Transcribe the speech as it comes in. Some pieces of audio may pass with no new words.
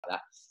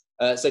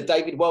So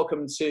David,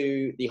 welcome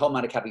to the Hot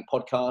Man Academy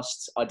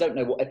podcast. I don't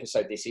know what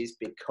episode this is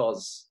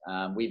because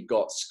we've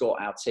got Scott,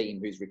 our team,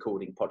 who's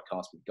recording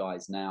podcasts with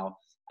guys now,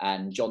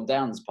 and John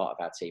Down's part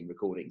of our team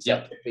recording. So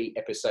it could be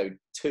episode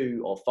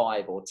 2 or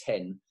 5 or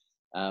 10.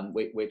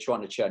 We're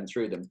trying to churn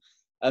through them.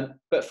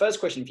 But first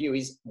question for you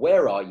is,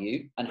 where are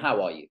you and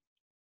how are you?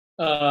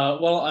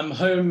 Well, I'm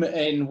home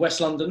in West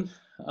London.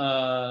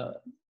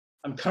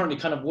 I'm currently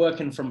kind of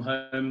working from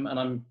home and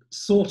I'm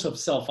sort of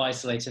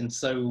self-isolating.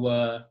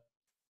 So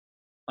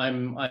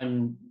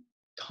I'm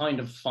kind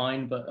of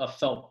fine, but I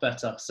felt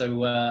better.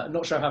 So I'm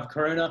not sure I have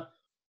corona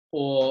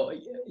or,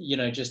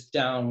 just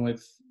down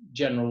with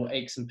general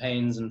aches and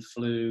pains and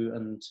flu.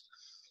 And,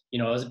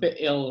 I was a bit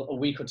ill a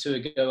week or two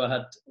ago. I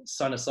had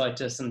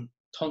sinusitis and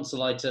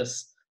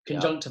tonsillitis,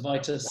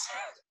 conjunctivitis.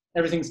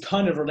 Everything's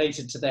kind of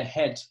related to the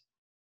head.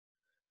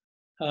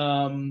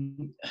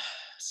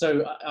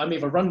 So I'm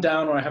either run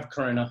down or I have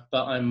corona,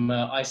 but I'm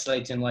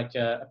isolating like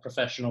a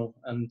professional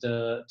and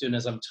doing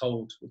as I'm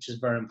told, which is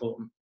very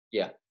important.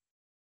 Yeah,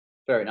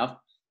 fair enough.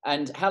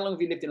 And how long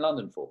have you lived in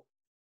London for?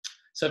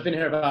 So I've been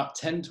here about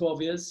 10,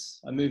 12 years.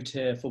 I moved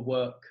here for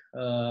work.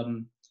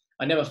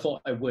 I never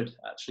thought I would,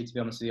 actually, to be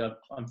honest with you.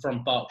 I'm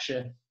from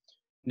Berkshire.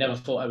 Never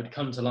thought I would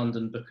come to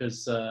London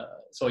because, so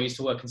I used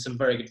to work in some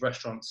very good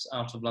restaurants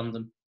out of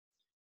London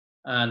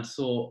and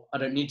thought I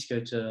don't need to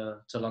go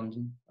to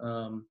London.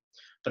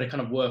 But a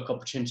kind of work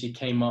opportunity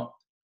came up.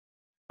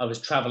 I was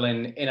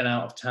traveling in and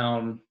out of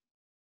town.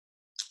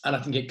 And I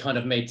think it kind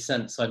of made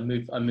sense. I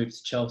moved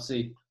to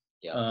Chelsea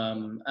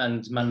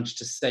and managed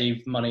to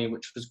save money,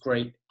 which was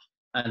great,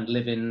 and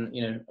live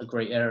in a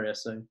great area.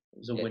 So it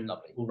was a win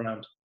all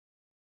round.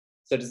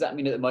 So does that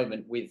mean at the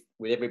moment, with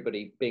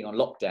everybody being on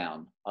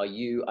lockdown, are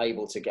you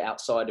able to get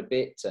outside a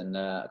bit and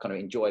kind of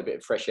enjoy a bit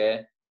of fresh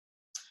air?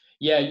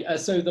 Yeah.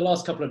 So the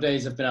last couple of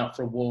days I've been out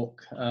for a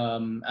walk,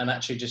 and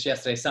actually just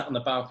yesterday sat on the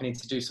balcony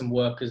to do some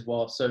work as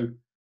well. So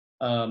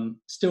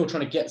still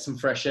trying to get some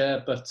fresh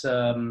air, but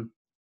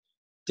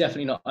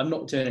definitely not. I'm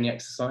not doing any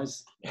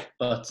exercise,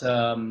 but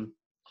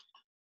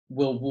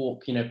we'll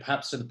walk,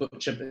 perhaps to the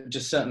butcher, but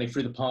just certainly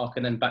through the park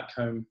and then back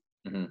home.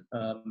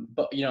 Mm-hmm.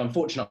 But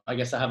unfortunately, I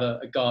guess I have a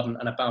garden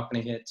and a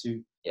balcony here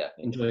to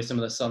enjoy some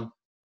of the sun.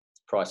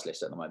 It's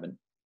priceless at the moment.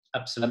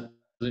 Absolutely.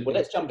 Well,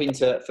 let's jump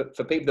into,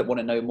 for people that want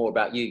to know more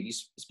about you. You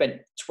spent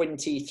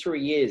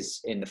 23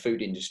 years in the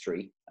food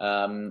industry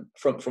from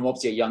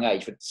obviously a young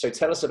age. So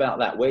tell us about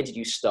that. Where did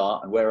you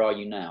start and where are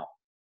you now?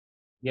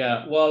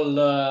 Yeah, well,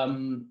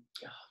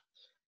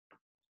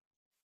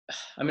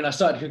 I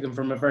started cooking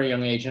from a very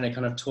young age,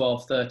 kind of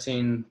 12,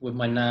 13 with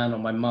my nan or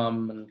my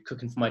mum and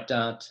cooking for my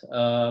dad.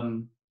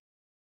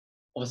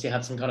 Obviously I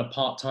had some kind of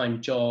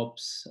part-time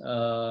jobs.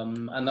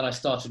 And then I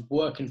started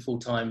working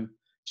full-time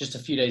just a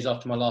few days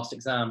after my last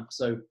exam.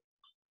 So I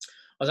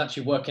was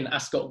actually working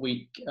Ascot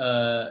Week,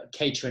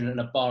 catering in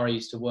a bar I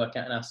used to work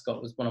at in Ascot.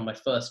 It was one of my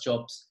first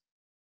jobs.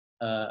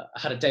 I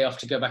had a day off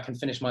to go back and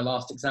finish my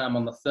last exam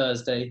on the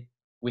Thursday.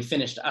 We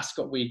finished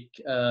Ascot Week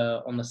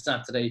on the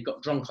Saturday,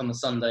 got drunk on the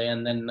Sunday,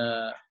 and then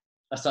I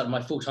started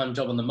my full-time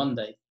job on the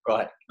Monday.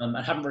 Right.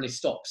 I haven't really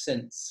stopped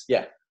since.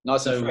 Yeah,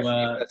 nice and fresh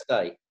for your first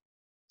day.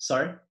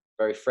 Sorry?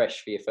 Very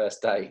fresh for your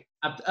first day.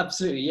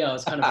 Absolutely, yeah. I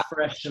was kind of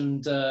fresh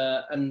and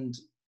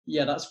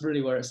yeah, that's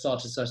really where it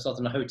started. So I started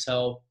in a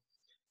hotel,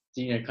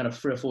 kind of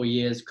 3 or 4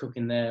 years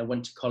cooking there,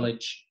 went to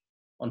college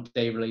on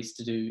day release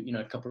to do,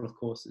 a couple of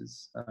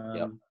courses.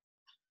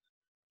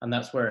 And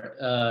that's where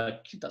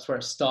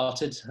it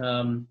started.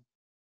 I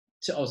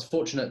was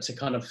fortunate to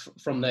kind of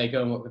from there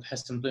go and work with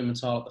HESTON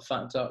Blumenthal at the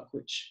Fat Duck,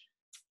 which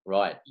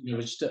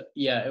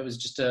it was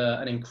just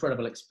an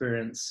incredible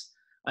experience.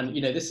 And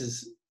this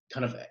is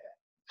kind of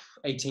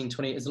 18,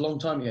 20, it's a long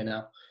time ago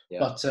now,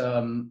 but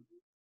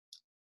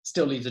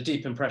still leaves a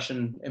deep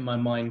impression in my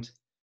mind.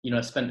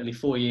 I spent nearly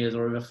 4 years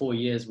or over 4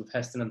 years with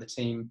HESTON and the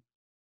team.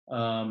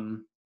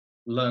 Learned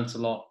a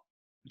lot,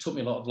 taught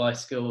me a lot of life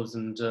skills,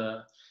 and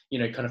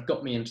kind of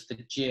got me into the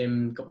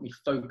gym, got me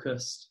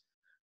focused.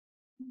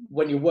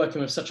 When you're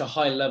working with such a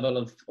high level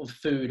of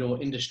food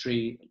or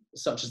industry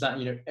such as that,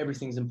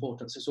 everything's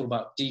important. So it's all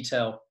about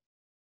detail,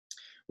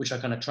 which I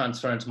kind of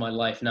transfer into my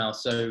life now.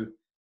 So,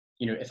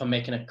 if I'm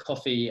making a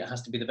coffee, it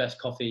has to be the best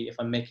coffee. If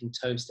I'm making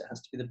toast, it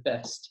has to be the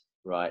best.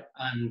 Right.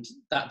 And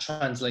that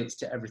translates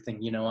to everything.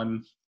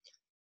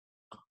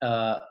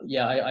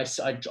 I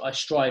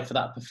strive for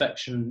that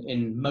perfection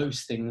in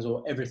most things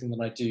or everything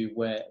that I do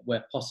where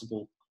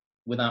possible,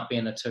 without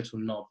being a total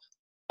knob.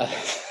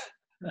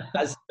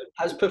 Has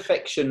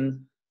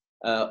perfection,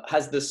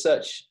 has the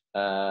search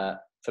for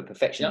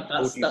perfection?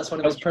 Yeah, that's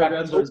one of his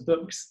programs or his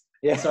books.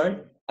 Yeah. Sorry?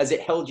 Has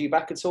it held you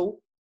back at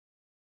all?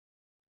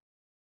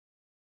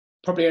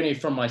 Probably only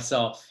from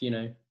myself,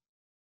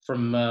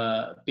 from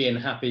being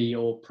happy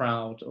or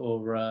proud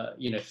or,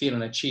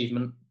 feeling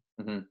achievement.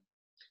 Mm-hmm.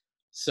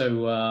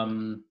 So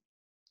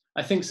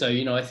I think so.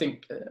 I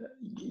think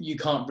you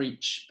can't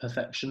reach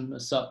perfection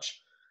as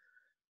such.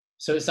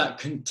 So it's that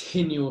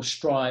continual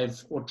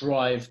strive or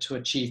drive to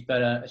achieve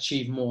better,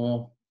 achieve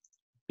more,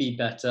 be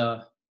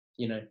better,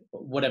 you know,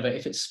 whatever,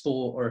 if it's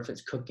sport or if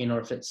it's cooking or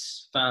if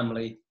it's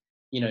family,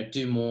 you know,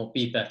 do more,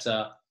 be better.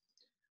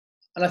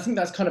 And I think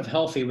that's kind of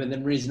healthy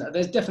within reason.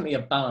 There's definitely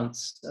a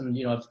balance, and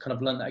you know, I've kind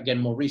of learned that again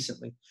more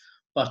recently.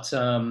 But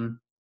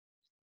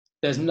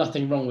there's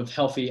nothing wrong with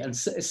healthy and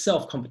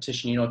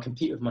self-competition. You know, I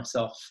compete with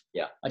myself.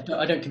 Yeah.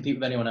 I don't compete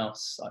with anyone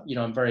else. You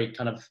know, I'm very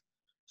kind of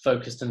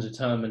focused and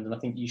determined, and I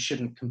think you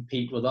shouldn't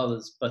compete with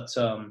others. But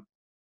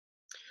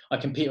I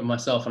compete with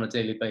myself on a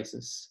daily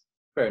basis.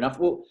 Fair enough.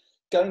 Well,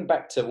 going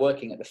back to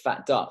working at the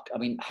Fat Duck, I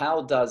mean,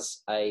 how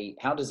does a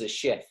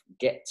chef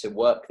get to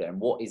work there, and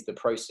what is the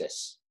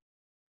process?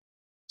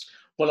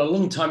 Well, a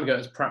long time ago, it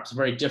was perhaps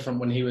very different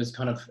when he was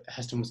kind of,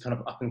 HESTON was kind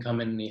of up and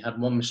coming, and he had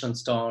 1 Michelin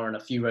star and a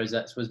few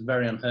rosettes, was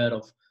very unheard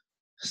of.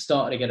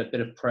 Started to get a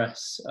bit of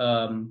press.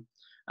 And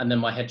then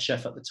my head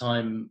chef at the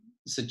time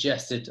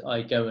suggested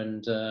I go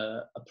and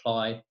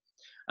apply.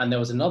 And there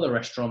was another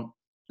restaurant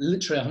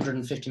literally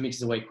 150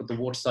 meters away called the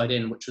Waterside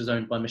Inn, which was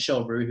owned by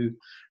Michel Roux, who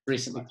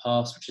recently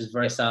passed, which is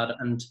very sad.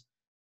 And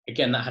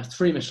again, that had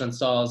 3 Michelin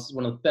stars,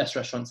 one of the best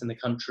restaurants in the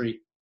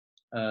country.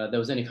 There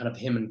was only kind of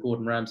him and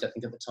Gordon Ramsay, I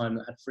think, at the time,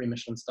 that had 3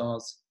 Michelin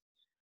stars.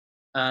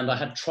 And I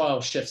had trial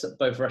shifts at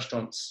both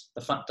restaurants,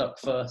 the Fat Duck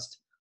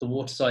first, the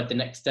Waterside the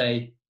next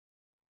day.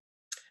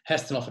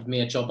 HESTON offered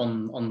me a job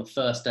on the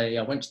first day.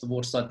 I went to the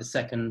Waterside the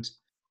second,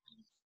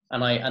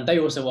 and they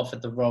also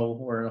offered the role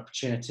or an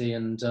opportunity.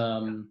 And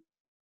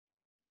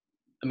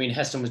I mean,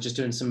 HESTON was just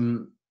doing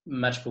some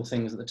magical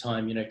things at the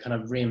time, you know, kind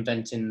of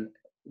reinventing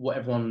what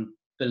everyone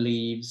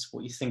believes,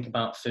 what you think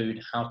about food,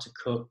 how to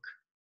cook.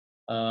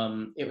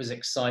 It was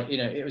exciting, you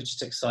know, it was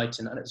just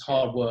exciting, and it was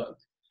hard work.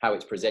 How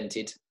it's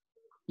presented.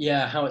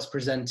 Yeah, how it's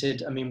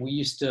presented. I mean, we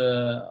used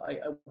to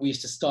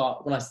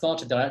start, when I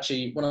started there,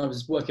 actually, when I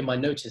was working my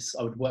notice,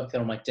 I would work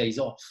there on my days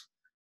off.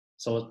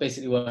 So I was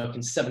basically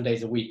working 7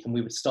 days a week, and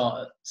we would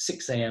start at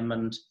 6 a.m.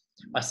 and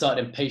I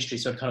started in pastry,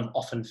 so I'd kind of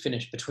often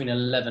finish between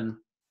 11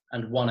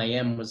 and 1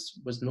 a.m.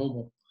 was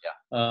normal.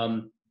 Yeah.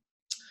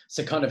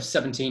 So kind of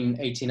 17,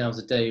 18 hours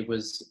a day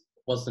was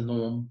the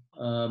norm.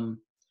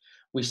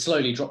 We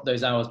slowly dropped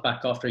those hours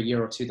back after a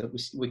year or two, that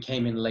we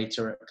came in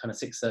later at kind of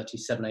 6:30,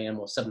 7 a.m.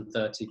 or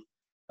 7:30.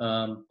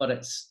 But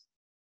it's,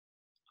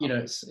 you know,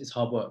 it's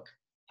hard work.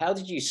 How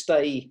did you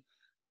stay,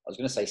 I was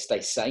going to say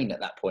stay sane at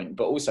that point,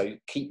 but also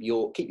keep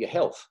your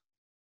health?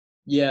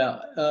 Yeah,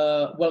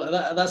 well,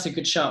 that's a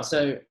good shout.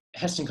 So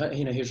HESTON,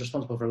 you know, he was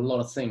responsible for a lot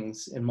of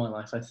things in my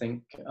life, I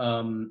think.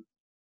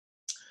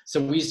 So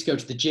we used to go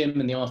to the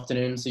gym in the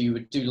afternoon. So you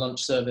would do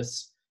lunch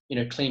service, you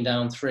know, clean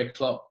down 3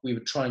 o'clock. We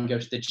would try and go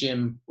to the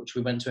gym, which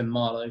we went to in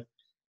Marlow.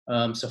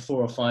 So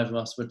 4 or 5 of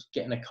us would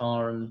get in a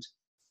car and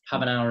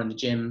have an hour in the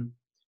gym,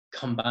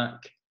 come back,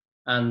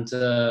 and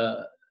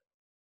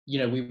you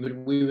know,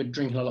 we would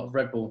drink a lot of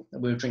Red Bull,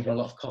 we were drinking a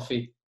lot of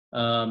coffee,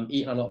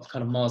 eating a lot of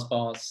kind of Mars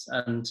bars,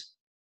 and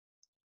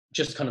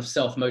just kind of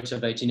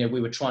self-motivating. You know,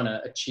 we were trying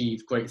to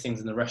achieve great things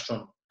in the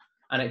restaurant,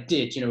 and it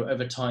did. You know,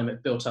 over time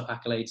it built up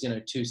accolades. You know,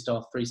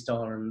 2-star,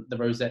 3-star, and the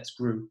rosettes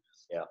grew.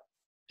 Yeah.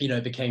 You know,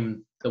 it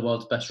became the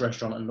world's best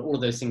restaurant, and all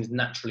of those things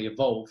naturally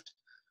evolved.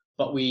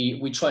 But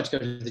we tried to go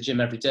to the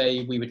gym every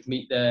day. We would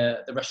meet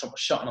there. The restaurant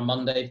was shut on a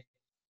Monday.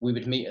 We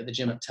would meet at the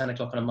gym at 10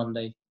 o'clock on a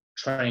Monday,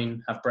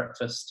 train, have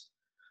breakfast.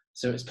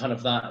 So it's kind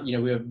of that, you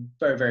know, we were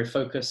very, very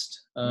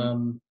focused.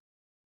 Sounds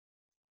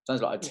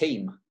like a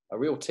team, a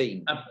real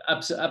team.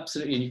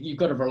 Absolutely. You've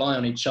got to rely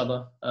on each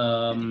other.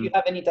 Did you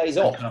have any days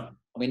off? I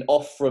mean,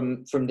 off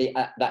from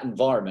that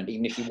environment,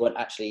 even if you weren't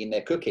actually in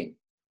there cooking?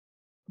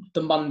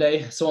 The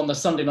Monday. So on the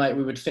Sunday night,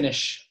 we would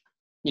finish,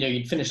 you know,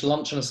 you'd finish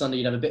lunch on a Sunday,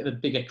 you'd have a bit of a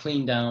bigger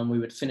clean down. We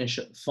would finish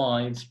at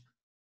 5.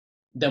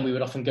 Then we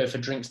would often go for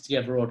drinks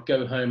together, or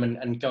go home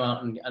and go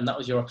out, and that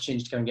was your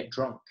opportunity to go and get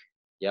drunk.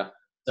 Yeah.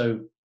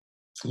 So,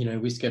 you know,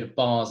 we used to go to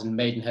bars in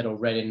Maidenhead or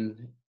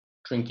Reading,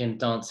 drinking,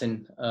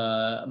 dancing.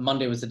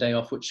 Monday was the day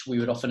off, which we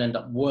would often end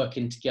up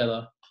working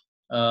together,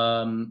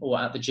 or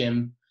at the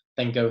gym,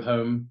 then go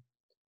home.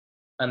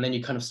 And then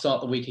you kind of start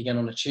the week again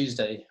on a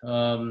Tuesday.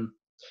 And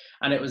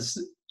it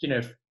was, you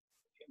know,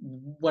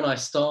 when I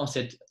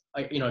started,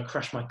 I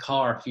crashed my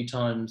car a few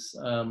times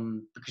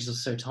because I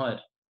was so tired.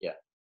 Yeah.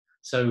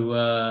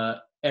 So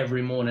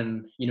every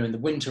morning, you know, in the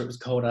winter it was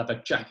cold, I'd have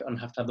a jacket on,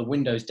 have to have the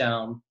windows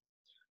down,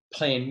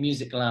 playing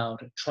music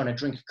loud, trying to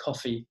drink a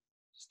coffee.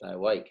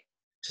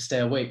 To stay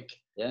awake.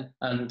 Yeah.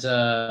 And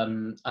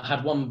I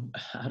had one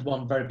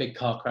very big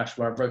car crash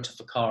where I wrote off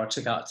a car, I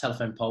took out a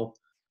telephone pole.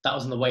 That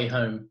was on the way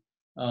home.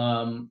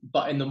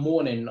 But in the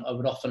morning, I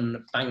would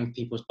often bang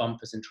people's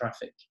bumpers in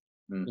traffic.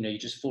 You know, you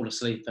just fall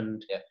asleep,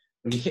 and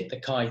when you hit the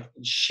car,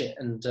 shit,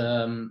 and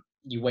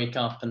you wake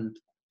up, and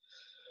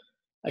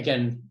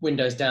again,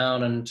 windows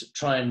down, and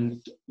try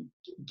and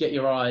get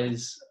your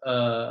eyes.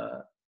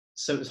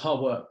 So it was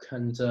hard work.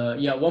 And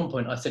at one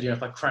point I said, you know,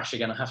 if I crash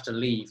again, I have to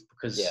leave,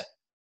 because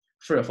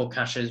 3 or 4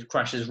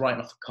 crashes right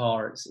off a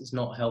car, it's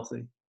not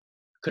healthy.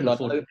 Couldn't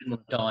afford to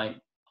die.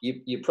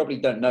 You probably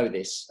don't know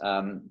this,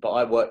 but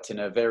I worked in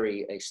a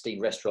very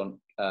esteemed restaurant,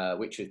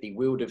 which was the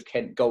Weald of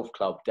Kent Golf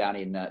Club down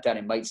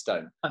in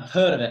Maidstone. I've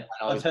heard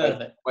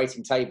of it.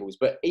 Waiting tables,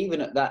 but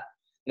even at that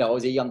you know, I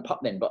was a young pup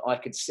then, but I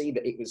could see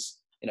that it was,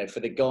 you know, for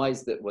the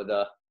guys that were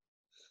the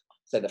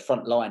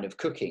front line of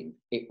cooking,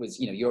 it was,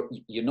 you know,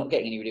 you're not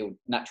getting any real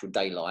natural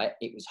daylight.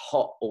 It was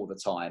hot all the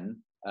time.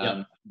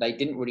 They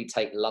didn't really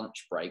take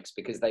lunch breaks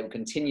because they were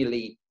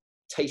continually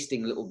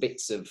tasting little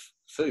bits of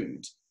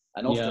food.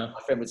 And often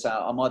my friend would say,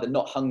 I'm either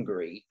not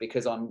hungry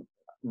because I'm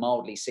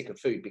mildly sick of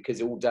food,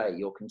 because all day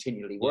you're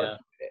continually working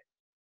with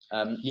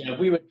it.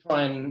 We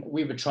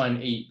would try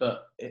and eat,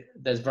 but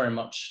there's very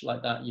much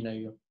like that, you know,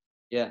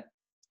 you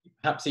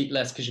perhaps eat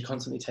less because you're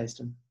constantly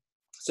tasting.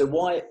 So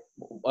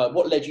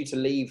what led you to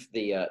leave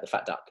the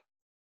Fat Duck?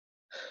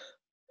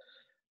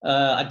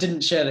 I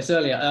didn't share this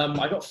earlier.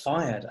 I got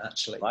fired,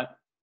 actually. Right.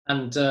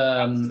 And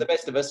the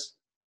best of us.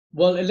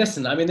 Well,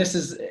 listen, I mean,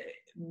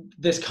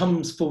 this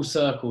comes full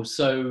circle.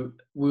 So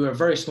we were a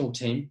very small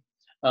team.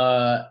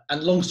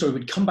 And long story,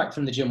 we'd come back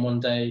from the gym one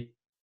day.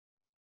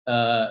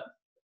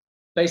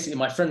 Basically,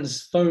 my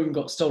friend's phone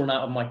got stolen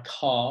out of my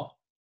car.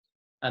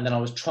 And then I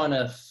was trying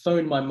to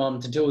phone my mum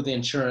to deal with the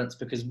insurance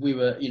because we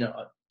were, you know,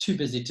 too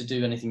busy to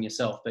do anything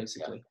yourself,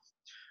 basically.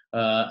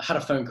 Had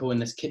a phone call in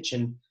this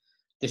kitchen.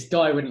 This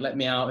guy wouldn't let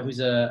me out,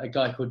 who's a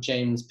guy called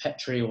James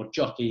Petrie, or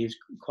Jockey, who's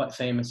quite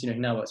famous, you know, he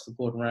now works for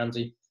Gordon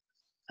Ramsay.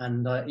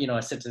 And, you know,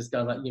 I said to this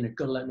guy, like, you know,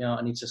 gotta let me out.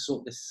 I need to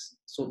sort this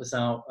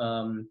out.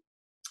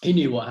 He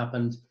knew what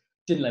happened,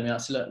 didn't let me out. I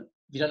said, look, if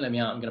you don't let me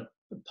out, I'm going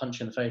to punch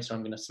you in the face, or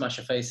I'm going to smash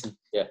your face. And,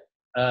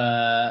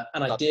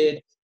 and I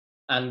did.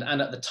 And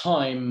at the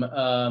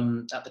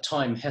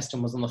time,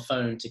 Heston was on the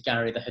phone to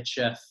Gary, the head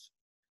chef.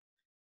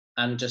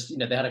 And just, you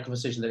know, they had a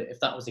conversation that if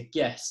that was a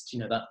guest, you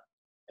know, that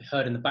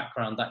heard in the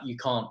background, that you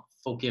can't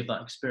forgive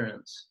that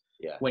experience.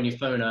 When you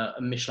phone a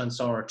Michelin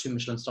star or a 2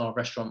 Michelin star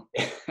restaurant,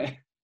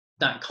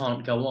 that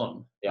can't go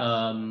on.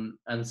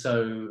 And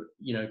so,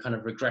 you know, kind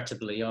of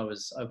regrettably, I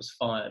was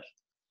fired.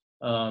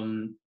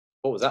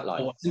 What was that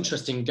like? What's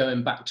interesting,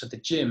 going back to the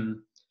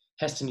gym,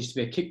 Heston used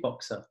to be a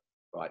kickboxer.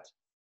 Right.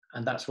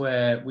 And that's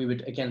where we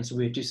would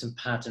do some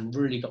pads, and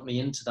really got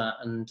me into that.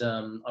 And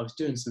I was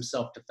doing some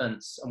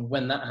self-defense. And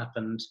when that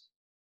happened,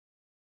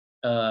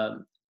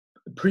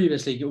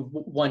 previously,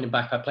 winding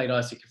back, I played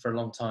ice hockey for a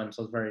long time,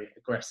 so I was very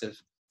aggressive.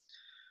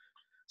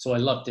 So I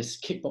loved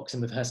this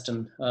kickboxing with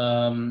Heston.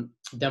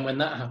 Then when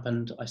that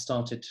happened, I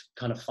started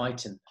kind of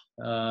fighting.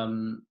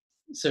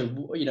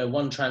 So, you know,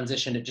 one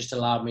transition, it just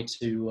allowed me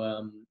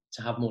to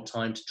have more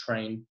time to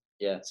train.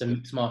 So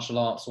mixed martial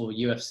arts, or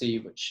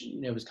UFC, which, you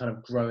know, was kind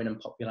of growing in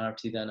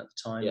popularity then at the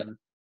time,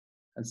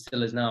 and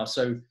still is now.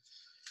 So,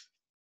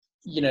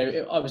 you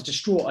know, I was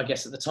distraught, I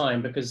guess, at the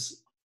time,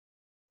 because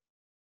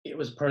it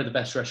was probably the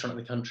best restaurant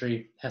in the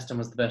country. Heston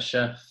was the best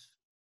chef,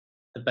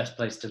 the best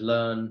place to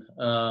learn.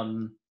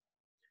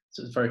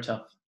 So it was very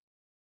tough.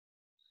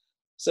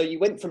 So you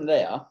went from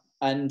there,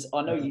 and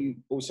I know you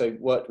also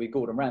worked with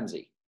Gordon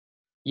Ramsay.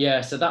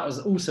 Yeah, so that was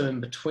also in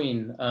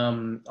between. I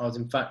was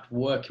in fact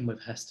working with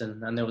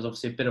Heston, and there was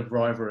obviously a bit of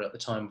rivalry at the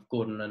time with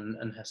Gordon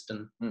and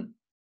Heston,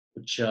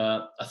 which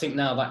I think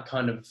now that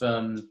kind of,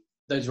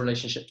 those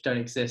relationships don't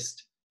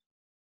exist.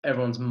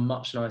 Everyone's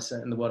much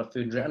nicer in the world of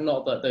food and drink. And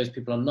not that those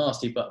people are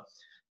nasty, but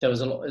there's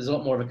a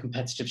lot more of a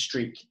competitive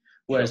streak.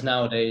 Whereas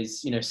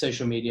nowadays, you know,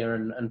 social media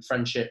and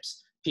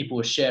friendships, people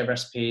will share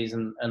recipes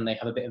and they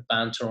have a bit of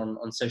banter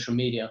on social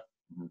media.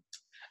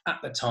 At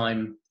the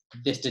time,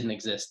 this didn't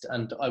exist,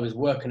 and I was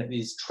working at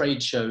these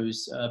trade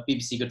shows,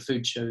 BBC Good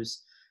Food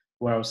shows,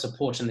 where I was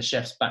supporting the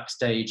chefs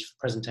backstage for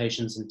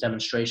presentations and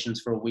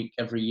demonstrations for a week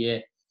every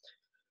year.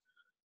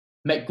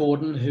 Met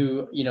Gordon,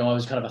 who, you know, I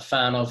was kind of a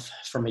fan of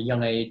from a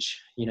young age,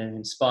 you know,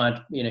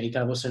 inspired, you know, he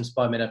kind of also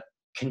inspired me to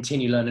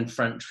continue learning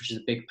French, which is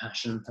a big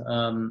passion.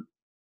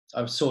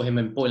 I saw him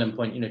in Boiling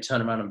Point, you know,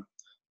 turn around and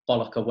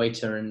bollock a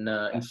waiter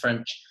in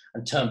French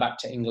and turn back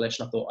to English,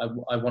 and I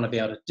thought, I want to be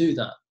able to do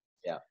that.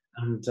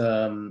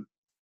 And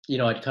you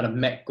know, I'd kind of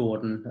met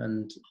Gordon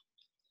and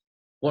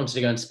wanted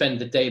to go and spend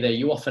the day there.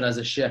 You often, as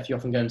a chef, you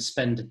often go and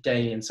spend a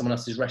day in someone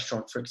else's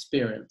restaurant for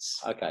experience.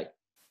 Okay.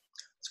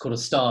 It's called a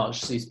stage.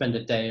 So you spend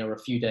a day or a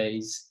few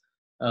days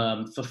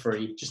for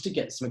free, just to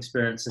get some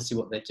experience and see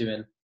what they're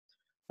doing.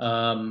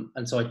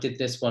 And so I did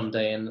this one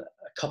day, and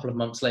a couple of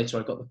months later,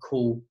 I got the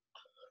call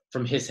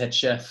from his head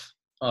chef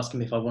asking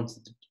me if I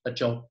wanted a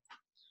job.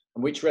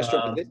 And which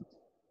restaurant was it?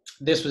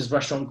 This was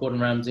restaurant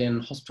Gordon Ramsay in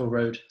Hospital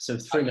Road, so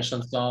 3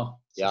 Michelin star,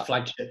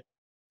 flagship.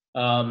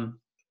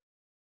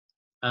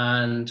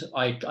 And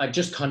I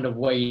just kind of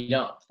weighed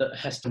up that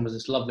Heston was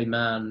this lovely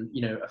man,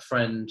 you know, a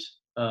friend.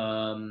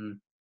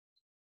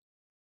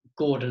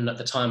 Gordon at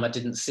the time I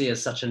didn't see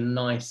as such a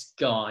nice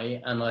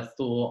guy, and I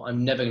thought,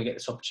 I'm never going to get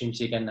this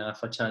opportunity again now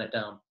if I turn it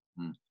down.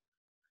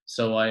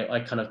 So I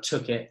kind of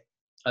took it.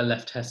 I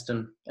left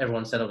Heston.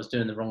 Everyone said I was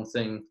doing the wrong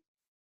thing.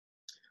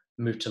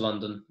 Moved to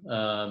London.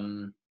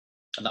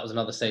 And that was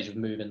another stage of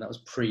moving. That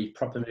was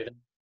pre-proper moving.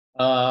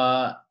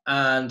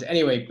 And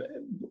anyway,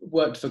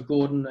 worked for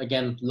Gordon,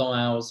 again, long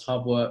hours,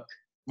 hard work.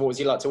 What was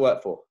he like to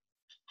work for?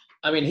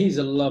 I mean, he's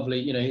a lovely,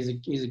 you know, he's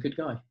a good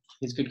guy.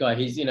 He's a good guy.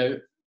 He's, you know,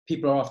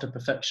 people are after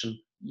perfection.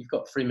 You've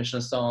got 3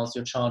 Michelin stars,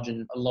 you're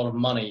charging a lot of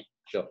money.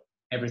 Sure.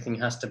 Everything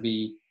has to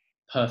be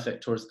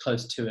perfect or as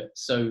close to it.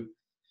 So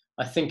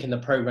I think in the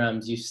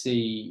programs you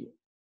see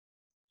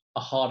a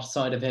hard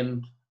side of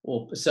him,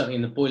 or certainly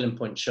in the Boiling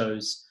Point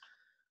shows.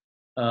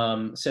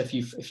 So if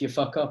you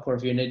fuck up or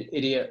if you're an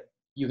idiot,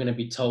 you're going to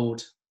be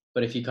told.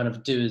 But if you kind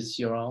of do as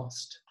you're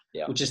asked,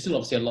 which is still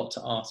obviously a lot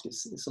to ask,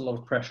 it's a lot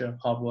of pressure,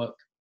 hard work.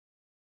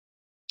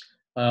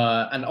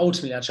 And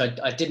ultimately, actually,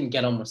 I didn't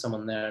get on with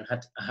someone there, and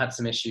I had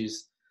some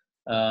issues.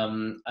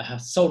 I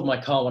had sold my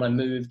car when I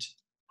moved.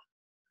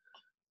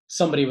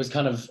 Somebody was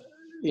kind of,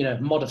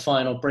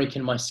 modifying or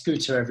breaking my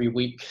scooter every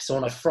week. So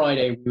on a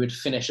Friday, we would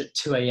finish at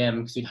 2 a.m.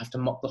 because we'd have to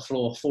mop the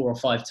floor 4 or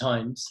 5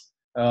 times.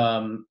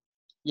 1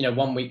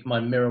 week my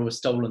mirror was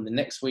stolen. The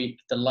next week,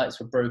 the lights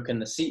were broken.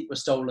 The seat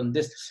was stolen.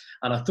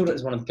 And I thought it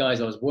was one of the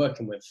guys I was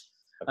working with.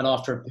 And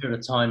after a period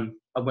of time,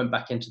 I went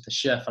back into the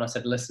chef and I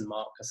said, "Listen,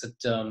 Mark," I said,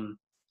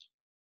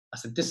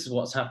 "This is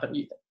what's happened.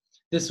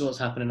 This is what's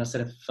happening." I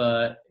said,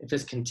 if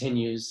this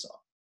continues,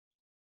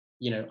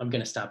 I'm going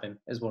to stab him,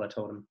 is what I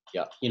told him.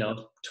 Yeah.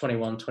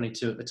 21,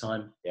 22 at the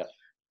time. Yeah.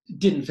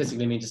 Didn't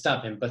physically mean to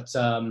stab him, but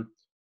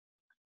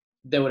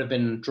there would have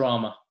been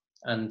drama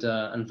and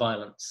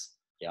violence.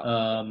 Yeah.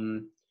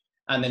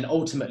 And then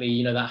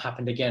ultimately, that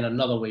happened again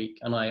another week,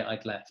 and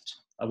I'd left.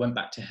 I went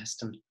back to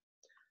Heston.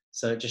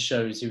 So it just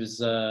shows he was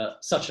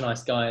such a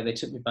nice guy. They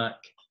took me back.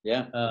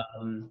 Yeah.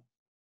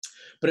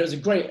 But it was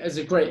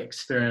a great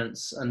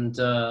experience, and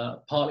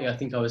partly I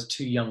think I was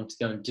too young to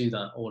go and do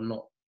that, or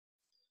not,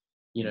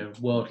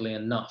 worldly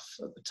enough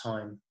at the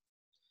time.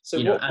 So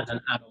as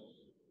an adult,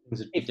 things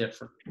would be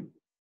different.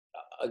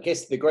 I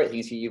guess the great thing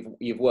is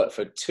you've worked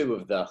for 2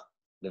 of the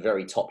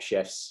very top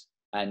chefs,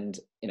 and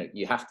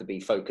you have to be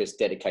focused,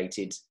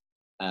 dedicated,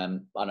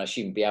 and I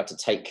assume be able to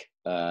take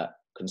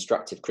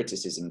constructive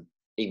criticism,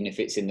 even if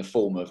it's in the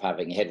form of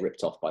having your head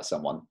ripped off by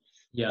someone.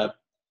 Yeah.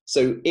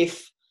 So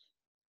if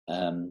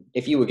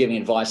you were giving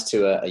advice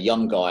to a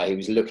young guy who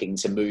was looking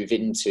to move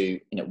into,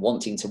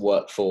 wanting to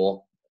work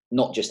for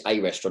not just a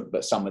restaurant,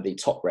 but some of the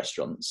top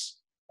restaurants,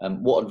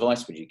 what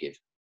advice would you give?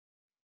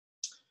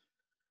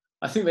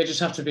 I think they just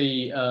have to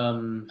be,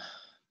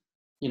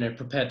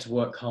 prepared to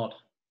work hard.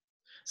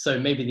 So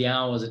maybe the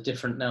hours are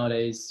different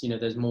nowadays.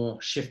 There's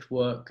more shift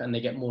work and they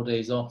get more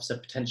days off. So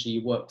potentially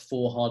you work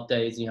 4 hard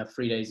days and you have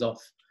 3 days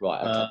off.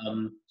 Right.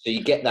 Okay. So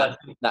you get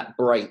that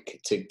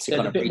break to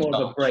kind of a bit more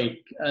of a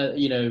break.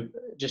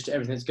 Just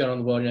everything that's going on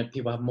in the world.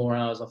 People have more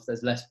hours off.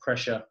 There's less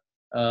pressure.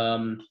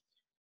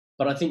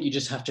 But I think you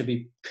just have to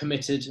be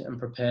committed and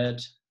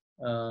prepared.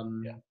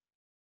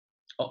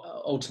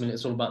 Ultimately,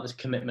 it's all about this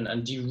commitment.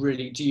 And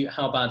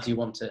how bad do you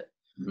want it?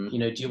 Mm-hmm.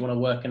 Do you want to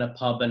work in a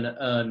pub and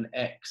earn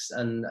X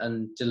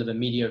and deliver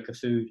mediocre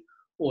food,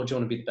 or do you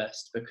want to be the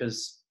best?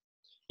 Because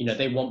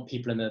they want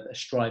people in there that are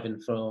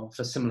striving for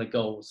similar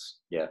goals.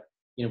 Yeah.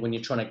 When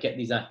you're trying to get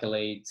these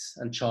accolades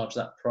and charge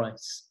that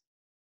price,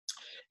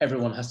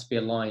 everyone has to be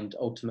aligned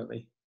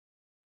ultimately.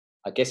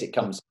 I guess it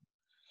comes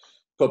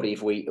probably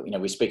if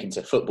we're speaking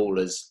to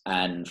footballers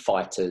and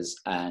fighters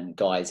and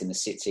guys in the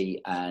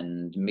city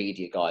and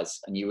media guys,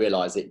 and you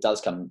realise it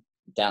does come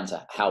down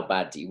to how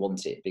bad do you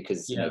want it,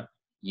 because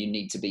you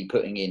need to be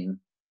putting in,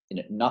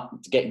 not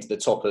getting to the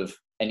top of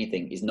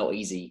anything is not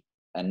easy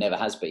and never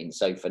has been.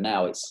 So for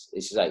now, it's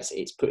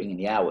putting in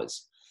the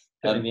hours,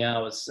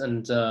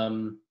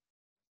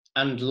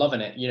 and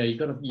loving it. You've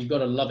got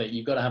to love it.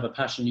 You've got to have a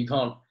passion. You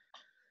can't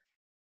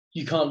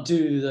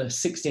do the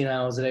 16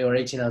 hours a day or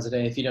 18 hours a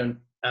day if you don't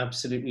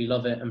absolutely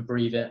love it and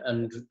breathe it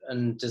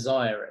and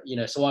desire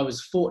it. So I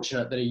was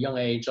fortunate that at a young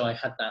age I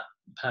had that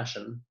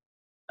passion,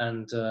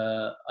 and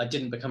I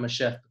didn't become a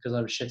chef because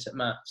I was shit at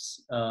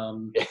maths. Are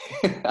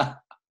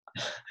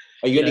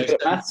you any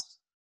good at maths?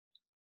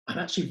 I'm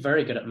actually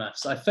very good at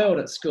maths. I failed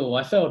at school.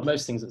 I failed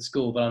most things at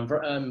school, but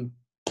I'm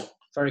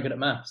very good at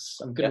maths.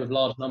 I'm good with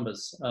large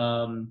numbers.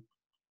 And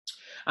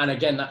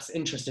again, that's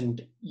interesting.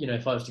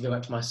 If I was to go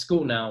back to my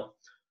school now,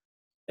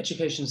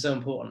 education is so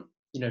important.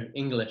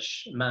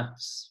 English,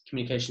 maths,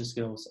 communication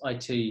skills,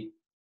 IT,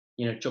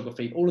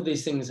 geography, all of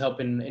these things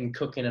help in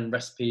cooking and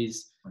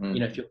recipes.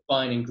 Mm-hmm. If you're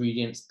buying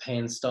ingredients,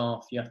 paying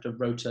staff, you have to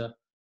rota,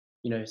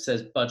 it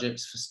says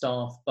budgets for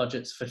staff,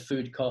 budgets for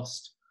food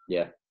cost.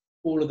 Yeah.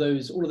 All of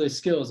those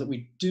skills that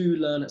we do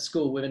learn at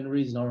school within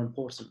reason are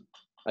important.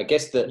 I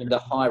guess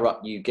the higher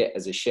up you get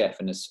as a chef,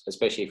 and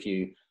especially if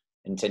you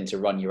intend to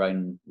run your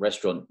own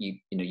restaurant,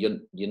 you're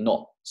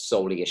not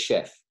solely a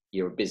chef,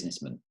 you're a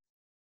businessman.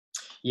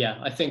 Yeah,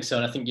 I think so.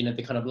 And I think,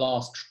 the kind of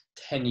last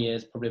 10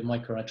 years, probably of my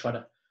career, I try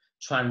to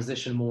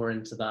transition more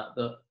into that,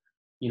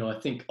 I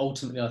think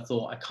ultimately I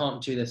thought I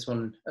can't do this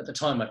one. At the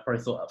time, I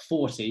probably thought at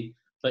 40,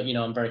 but,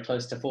 I'm very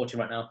close to 40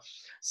 right now.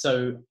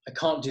 So I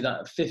can't do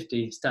that at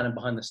 50, standing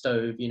behind the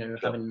stove,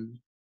 having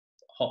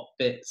hot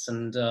bits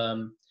and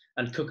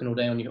cooking all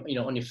day on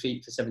your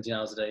feet for 17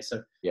 hours a day.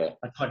 So yeah,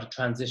 I tried to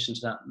transition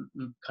to that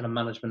kind of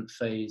management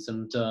phase,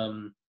 and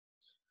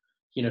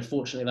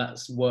fortunately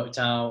that's worked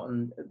out,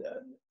 and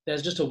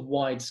there's just a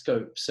wide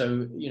scope.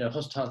 So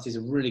hospitality is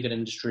a really good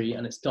industry,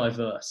 and it's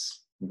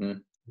diverse. Mm-hmm.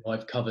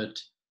 I've covered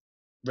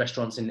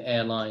restaurants in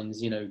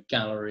airlines,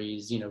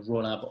 galleries,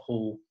 Royal Albert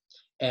Hall,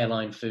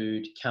 airline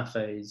food,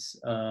 cafes,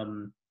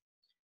 and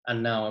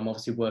now I'm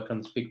obviously working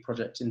on this big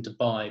project in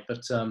Dubai.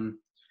 But I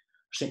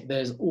think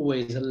there's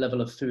always a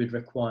level of food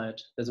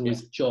required. There's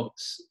always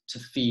jobs to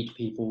feed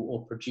people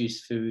or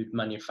produce food,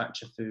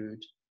 manufacture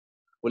food.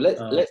 Well,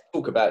 let's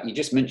talk about, you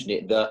just mentioned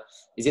it,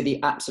 is it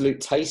the Absolute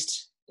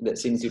Taste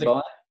that's in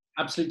Dubai?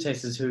 Absolute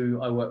Taste is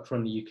who I work for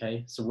in the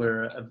UK. So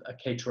we're a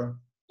caterer.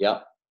 Yeah.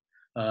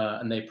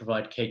 And they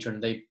provide catering.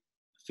 They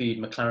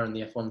feed McLaren,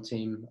 the F1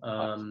 team.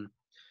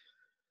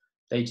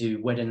 They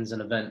do weddings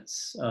and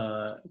events.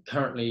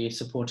 Currently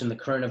supporting the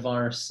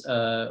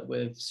coronavirus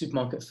with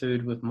supermarket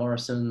food with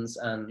Morrison's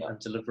and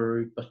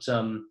Deliveroo. But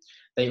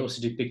they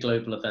also do big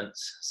global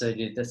events. So they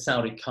did the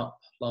Saudi Cup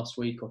last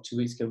week or 2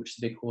 weeks ago, which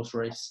is a big horse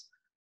race.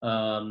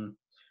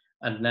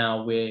 And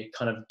now we're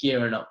kind of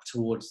gearing up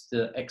towards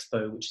the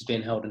expo, which is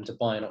being held in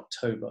Dubai in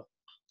October.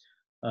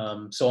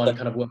 So I'm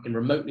kind of working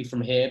remotely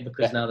from here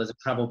because now there's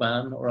a travel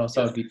ban, or else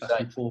I would be back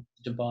and forth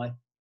to Dubai.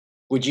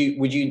 Would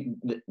you,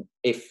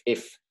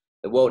 if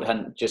the world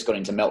hadn't just gone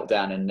into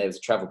meltdown and there was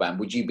a travel ban,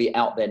 would you be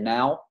out there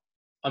now?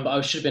 I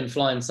should have been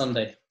flying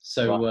Sunday,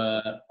 so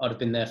I'd have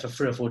been there for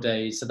 3 or 4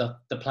 days. So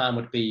the plan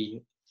would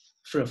be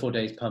 3 or 4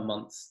 days per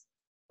month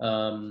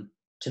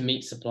to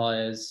meet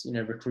suppliers,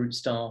 recruit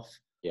staff,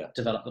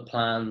 develop the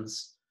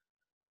plans,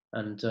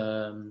 and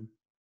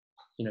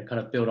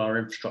kind of build our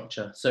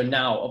infrastructure. So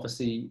now,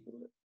 obviously,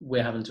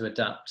 we're having to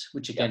adapt,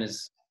 which again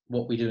is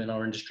what we do in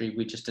our industry.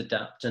 We just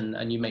adapt,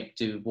 and you make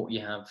do what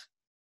you have.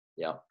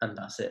 Yeah, and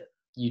that's it.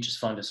 You just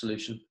find a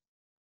solution.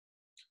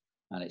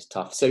 And it's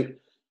tough. So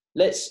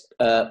let's,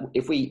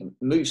 if we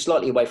move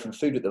slightly away from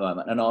food at the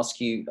moment and ask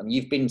you,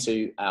 you've been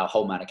to our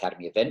Whole Man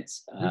Academy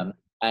events,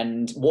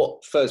 and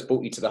what first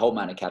brought you to the Whole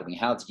Man Academy?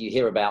 How did you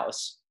hear about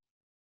us?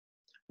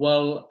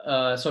 Well,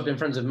 so I've been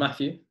friends with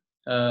Matthew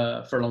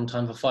for a long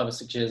time, for 5 or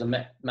 6 years. I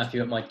met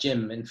Matthew at my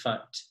gym, in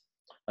fact.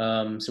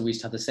 So we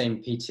used to have the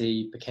same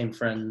PT, became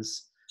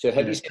friends. So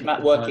have you seen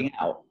Matt working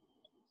out?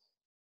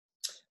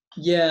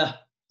 Yeah,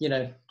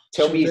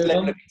 Tell me his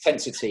level of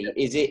intensity.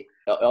 Is it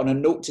on a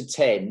 0 to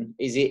 10?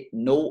 Is it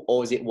 0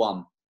 or is it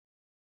 1?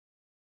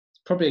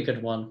 It's probably a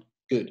good 1.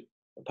 Good,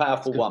 a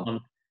powerful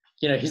one.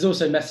 He's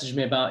also messaged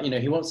me about,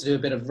 he wants to do a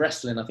bit of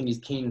wrestling. I think he's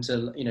keen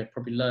to,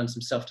 probably learn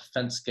some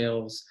self-defense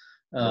skills.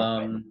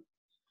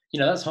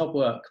 That's hard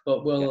work,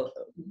 but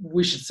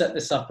we should set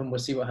this up and we'll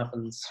see what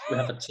happens. We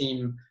have a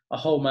team, a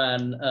Whole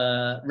Man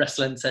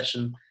wrestling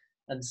session,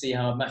 and see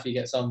how Matthew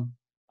gets on.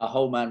 A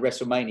Whole Man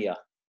WrestleMania.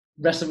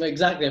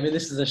 Exactly. I mean,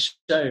 this is a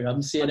show.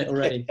 I'm seeing it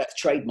already. That's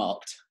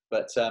trademarked.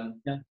 But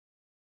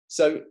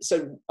So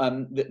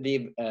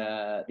the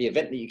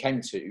event that you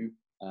came to,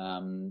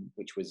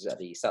 which was at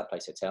the South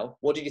Place Hotel,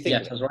 what did you think?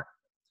 Yeah, that's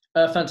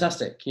right.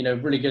 Fantastic.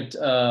 Really good.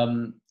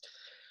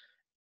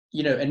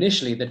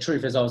 Initially, the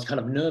truth is I was kind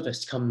of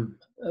nervous to come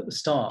at the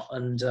start,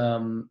 and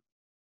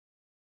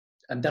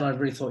then I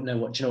really thought, I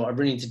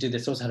really need to do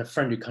this. I also had a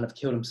friend who kind of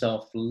killed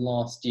himself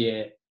last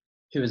year,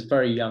 who was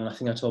very young. I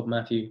think I told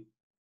Matthew,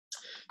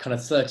 kind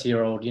of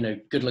 30-year-old,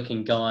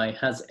 good-looking guy,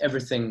 has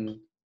everything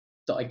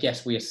that I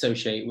guess we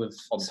associate with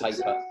on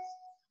paper.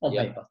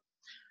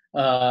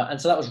 And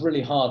so that was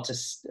really hard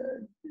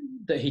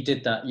that he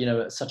did that,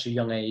 at such a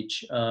young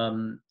age, a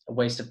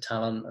waste of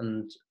talent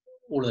and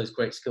all of those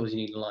great skills you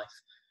need in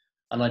life.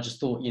 And I just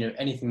thought,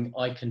 anything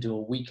I can do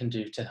or we can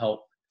do to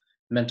help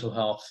mental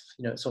health,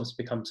 it's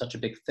obviously become such a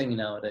big thing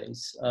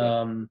nowadays.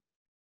 And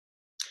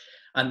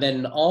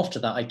then after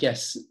that, I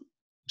guess,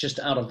 just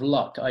out of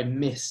luck, I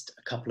missed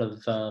a couple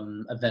of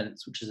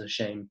events, which is a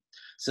shame.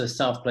 So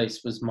South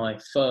Place was my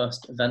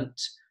first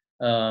event,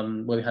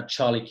 where we had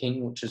Charlie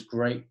King, which was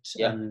great,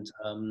 and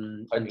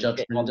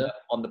Judge Rinder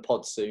on the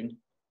pod soon.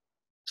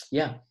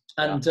 Yeah,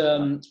 and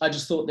I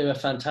just thought they were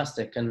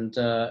fantastic and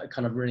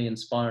kind of really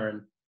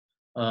inspiring.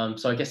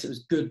 So I guess it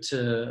was good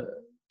to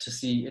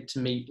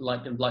meet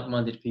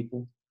like-minded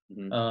people,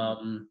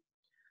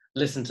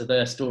 listen to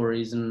their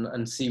stories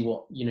and see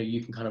what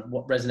you can kind of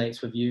what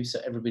resonates with you. So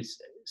everybody's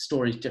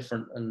story is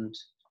different and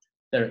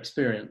their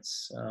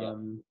experience.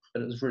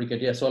 But it was really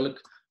good. Yeah, so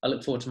I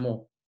look forward to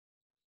more.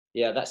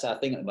 Yeah, that's our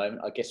thing at the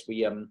moment. I guess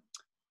we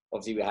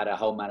obviously we had our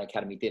Whole Man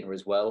Academy dinner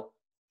as well.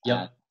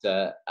 Yeah.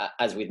 And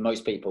as with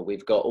most people,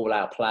 we've got all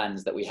our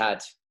plans that we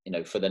had,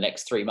 for the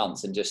next 3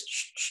 months, and just.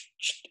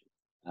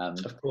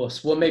 Of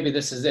course. Well, maybe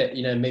this is it.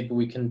 Maybe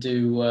we can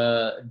do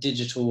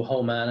digital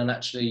Whole Man, and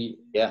actually,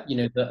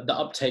 the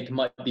uptake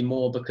might be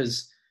more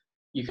because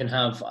you can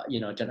have, I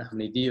don't know how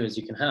many viewers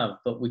you can have,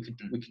 but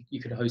you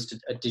could host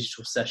a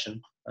digital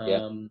session.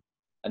 And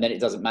then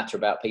it doesn't matter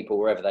about people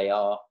wherever they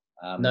are.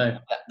 No,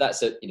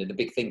 that's the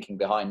big thinking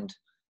behind.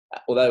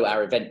 Although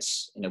our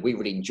events, we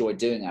really enjoy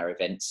doing our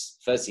events.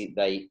 Firstly,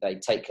 they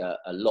take a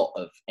lot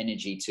of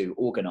energy to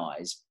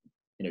organise,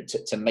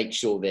 to make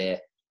sure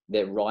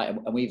they're right.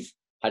 And we've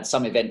had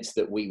some events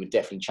that we would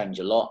definitely change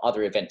a lot.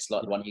 Other events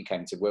like the one you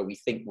came to, where we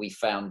think we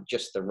found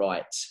just the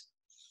right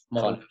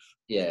model.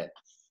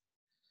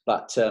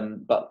 But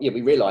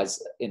we realise,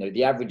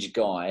 the average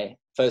guy,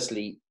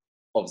 firstly,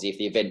 obviously if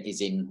the event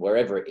is in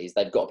wherever it is,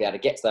 they've got to be able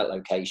to get to that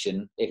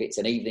location. If it's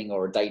an evening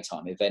or a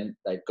daytime event,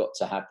 they've got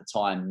to have the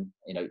time,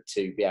 you know,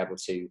 to be able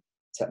to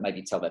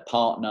maybe tell their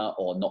partner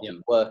or not be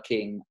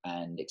working,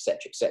 and et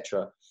cetera, et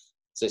cetera.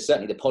 So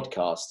certainly the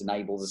podcast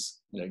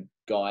enables, you know,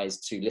 guys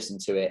to listen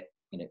to it,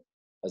 you know,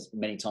 as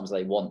many times as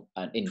they want,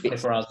 and in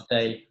 24 hours a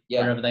day,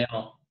 wherever they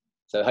are.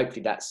 So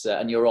hopefully that's,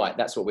 and you're right,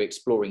 that's what we're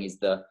exploring, is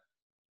the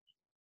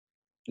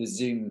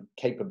Zoom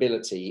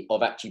capability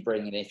of actually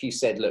bringing in, if you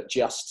said, look,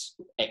 just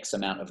X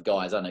amount of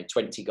guys, I don't know,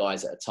 20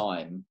 guys at a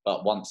time,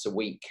 but once a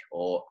week,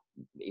 or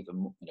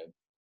even, you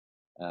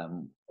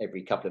know,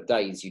 every couple of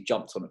days you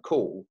jumped on a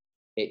call,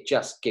 it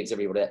just gives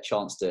everybody that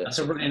chance to. It's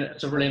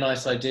a really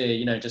nice idea,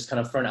 you know, just kind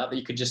of thrown out that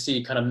you could just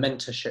see kind of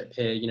mentorship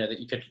here, you know, that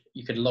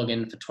you could log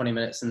in for 20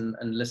 minutes and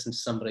listen to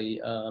somebody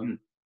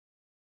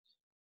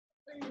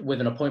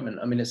with an appointment.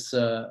 I mean, it's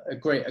a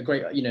great,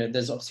 you know,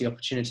 there's obviously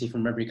opportunity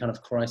from every kind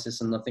of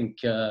crisis. And I think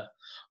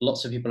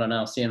lots of people are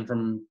now seeing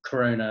from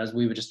Corona, as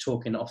we were just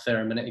talking off air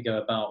a minute ago,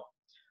 about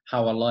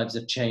how our lives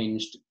have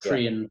changed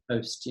pre and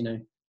post, you know.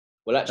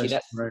 Well, actually,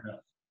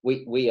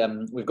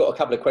 we've got a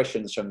couple of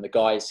questions from the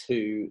guys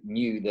who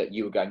knew that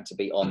you were going to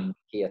be on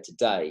here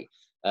today.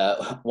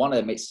 One of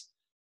them is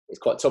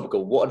quite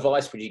topical. What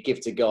advice would you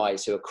give to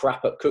guys who are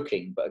crap at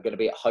cooking but are going to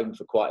be at home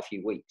for quite a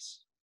few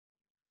weeks?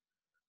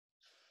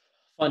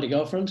 Find a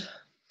girlfriend.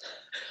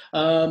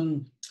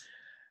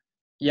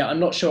 Yeah, I'm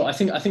not sure. I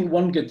think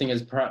one good thing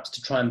is perhaps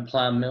to try and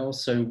plan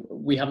meals. So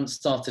we haven't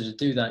started to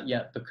do that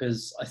yet,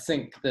 because I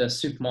think the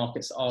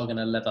supermarkets are going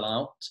to level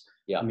out.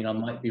 Yeah. I mean, I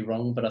might be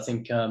wrong, but I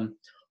think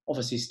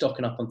obviously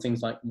stocking up on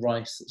things like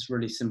rice, it's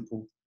really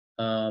simple.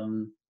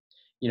 You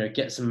know,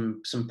 get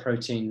some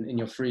protein in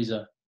your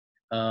freezer.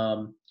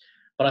 But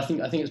I think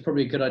it's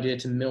probably a good idea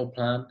to meal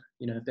plan,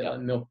 you know, a bit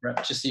like meal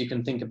prep, just so you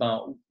can think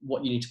about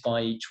what you need to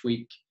buy each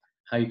week,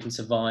 how you can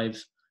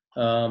survive.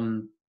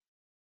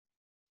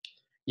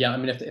 Yeah, I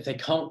mean, if they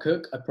can't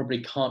cook, I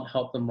probably can't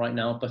help them right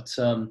now, but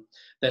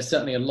there's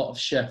certainly a lot of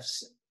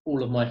chefs.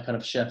 All of my kind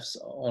of chefs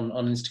on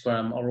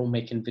Instagram are all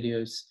making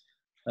videos.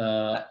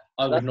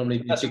 I would normally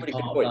be a big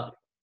part of that.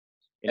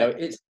 You know,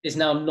 it's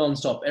now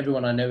non-stop.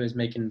 Everyone I know is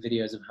making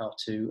videos of how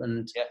to,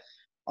 and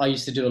I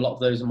used to do a lot of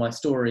those in my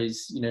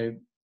stories, you know,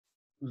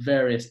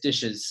 various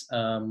dishes,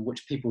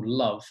 which people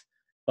love,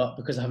 but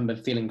because I haven't been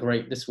feeling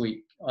great this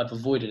week, I've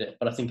avoided it.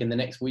 But I think in the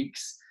next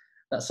weeks,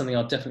 that's something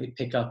I'll definitely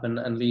pick up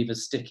and leave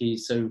as sticky.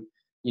 So,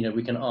 you know,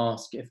 we can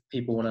ask if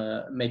people want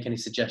to make any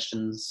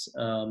suggestions,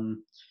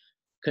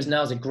 because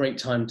now's a great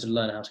time to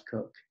learn how to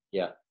cook.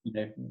 Yeah. You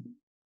know,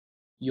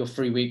 your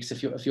 3 weeks,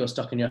 if you're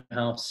stuck in your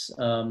house,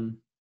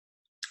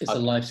 it's a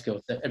life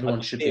skill that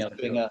everyone should be able to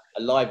do. Doing a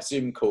live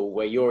Zoom call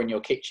where you're in your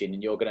kitchen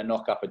and you're going to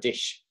knock up a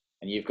dish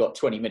and you've got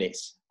 20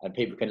 minutes and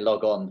people can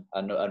log on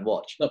and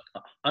watch. Look,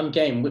 I'm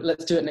game.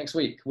 Let's do it next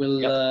week.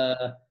 We'll,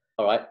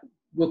 all right.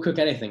 We'll cook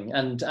anything.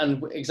 And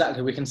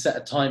exactly, we can set a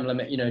time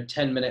limit, you know,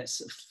 10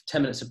 minutes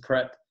of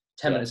prep,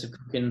 10 minutes of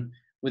cooking.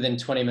 Within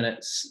 20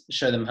 minutes,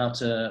 show them how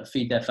to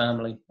feed their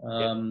family.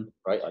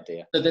 Great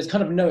idea. So there's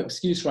kind of no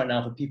excuse right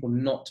now for people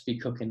not to be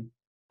cooking.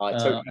 I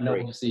totally agree.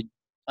 Obviously,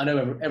 I know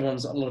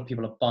a lot of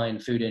people are buying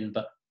food in,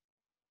 but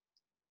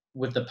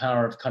with the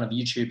power of kind of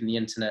YouTube and the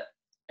internet,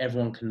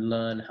 everyone can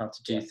learn how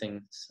to do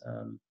things.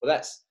 Well,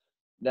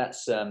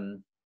 that's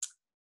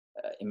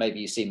maybe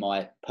you see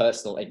my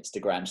personal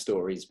Instagram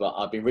stories, but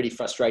I've been really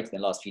frustrated in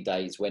the last few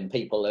days when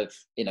people have,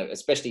 you know,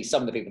 especially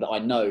some of the people that I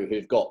know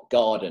who've got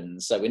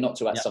gardens. So we're not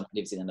talking about someone who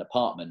lives in an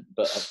apartment,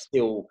 but have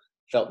still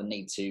felt the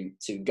need to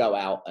go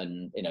out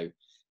and, you know,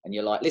 and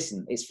you're like,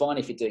 listen, it's fine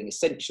if you're doing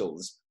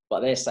essentials,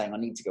 but they're saying I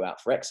need to go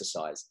out for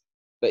exercise.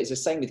 But it's the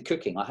same with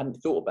cooking. I hadn't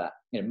thought about,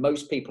 you know,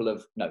 most people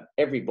have, no,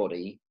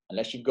 everybody,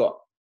 unless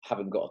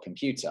haven't got a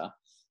computer,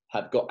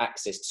 have got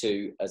access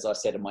to, as I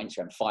said on my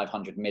Instagram,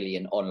 500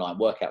 million online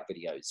workout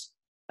videos.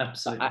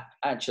 Absolutely.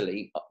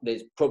 Actually,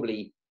 there's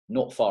probably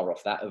not far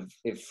off that of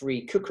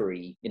free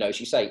cookery, you know, as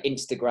you say,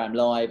 Instagram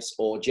lives,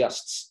 or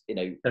just, you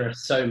know. There are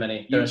so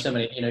many,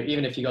 you know,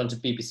 even if you go onto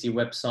BBC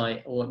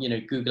website or, you know,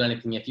 Google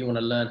anything, if you want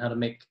to learn how to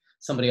make,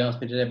 somebody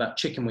asked me today about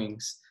chicken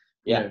wings,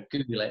 you know,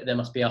 Google it. There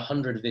must be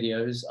 100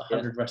 videos,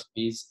 100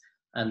 recipes,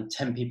 and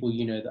 10 people,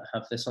 you know, that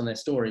have this on their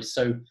stories.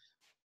 So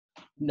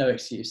no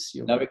excuse.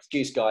 No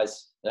excuse,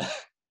 guys.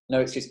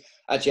 No excuse.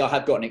 Actually, I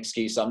have got an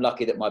excuse. I'm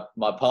lucky that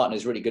my partner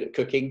is really good at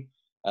cooking,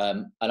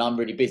 and I'm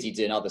really busy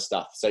doing other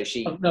stuff. So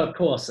she. Oh, no, of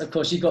course,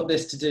 you've got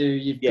this to do.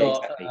 You've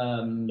got.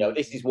 Exactly.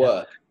 This is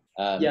work.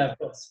 Of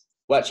course.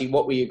 Well, actually,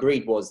 what we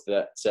agreed was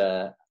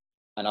that,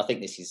 and I think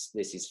this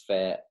is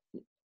fair.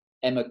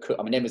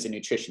 Emma's a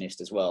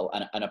nutritionist as well,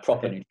 and a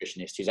proper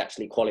nutritionist who's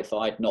actually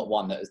qualified, not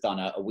one that has done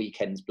a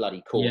weekend's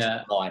bloody course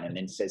online and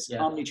then says,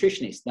 I'm a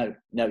nutritionist.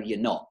 No, you're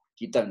not.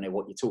 You don't know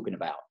what you're talking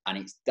about, and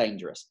it's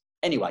dangerous.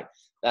 Anyway,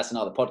 that's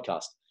another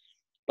podcast.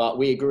 But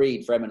we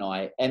agreed for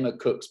Emma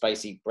cooks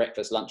basically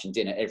breakfast, lunch and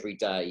dinner every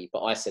day,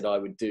 but I said I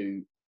would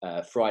do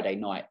Friday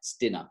night's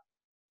dinner.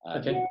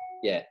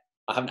 Yeah.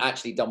 I haven't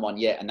actually done one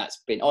yet, and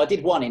that's been. Oh, I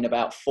did one in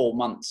about 4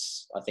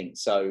 months, I think.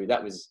 So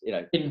that was,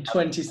 in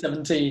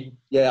 2017.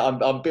 Yeah,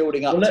 I'm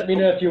building up. Well, let me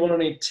know if you want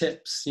any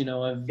tips.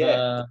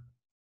 I've.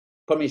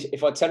 Promise,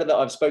 if I tell her that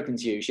I've spoken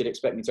to you, she'll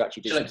expect me to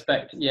actually do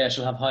something.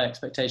 She'll have high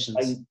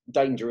expectations.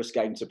 Dangerous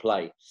game to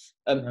play.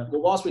 Well,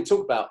 whilst we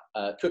talk about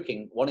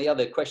cooking, one of the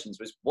other questions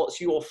was,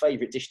 what's your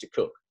favourite dish to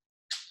cook?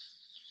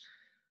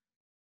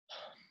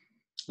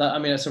 I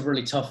mean, it's a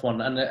really tough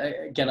one. And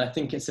again, I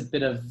think it's a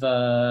bit of,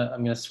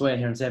 I'm going to swear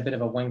here and say a bit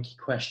of a wanky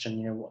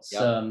question. What's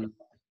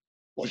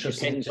your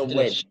depends on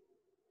when.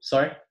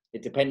 Sorry?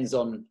 It depends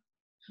on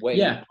where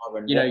you are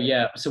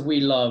and So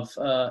we love,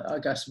 I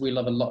guess we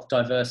love a lot of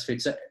diverse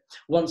food. So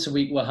once a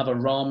week we'll have a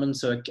ramen,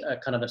 so a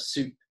kind of a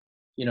soup,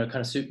 kind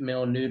of soup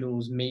meal,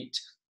 noodles, meat.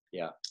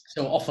 Yeah.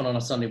 So often on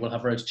a Sunday we'll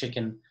have roast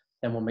chicken,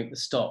 then we'll make the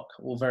stock,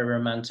 all very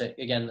romantic.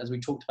 Again, as we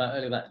talked about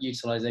earlier, that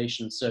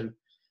utilization. So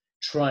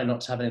try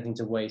not to have anything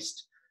to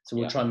waste. So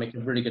we'll try and make a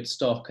really good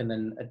stock, and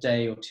then a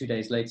day or 2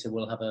 days later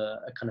we'll have a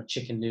kind of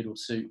chicken noodle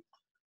soup.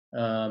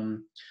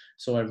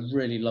 So I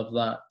really love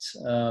that.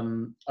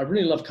 I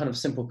really love kind of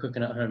simple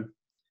cooking at home.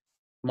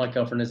 My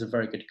girlfriend is a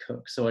very good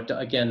cook, so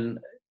again,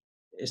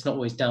 it's not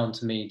always down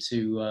to me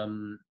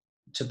to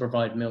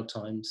provide meal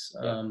times.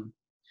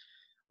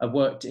 I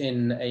worked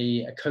in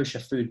a kosher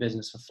food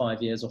business for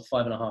 5 years, or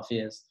 5.5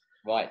 years.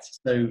 Right.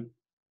 So,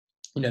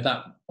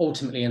 that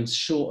ultimately, and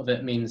short of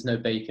it, means no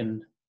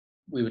bacon.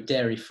 We were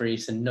dairy free,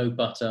 so no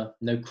butter,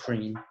 no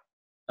cream,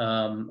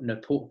 no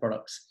pork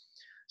products.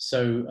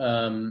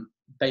 So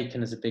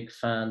bacon is a big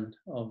fan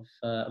of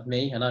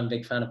me, and I'm a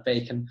big fan of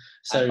bacon.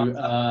 So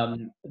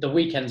the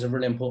weekends are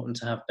really important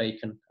to have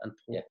bacon and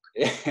pork.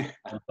 Yeah.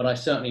 But I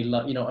certainly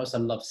love, I also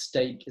love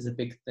steak is a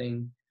big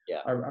thing.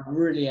 Yeah. I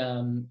really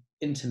am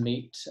into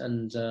meat,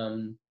 and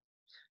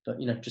but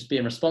just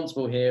being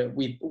responsible here,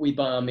 we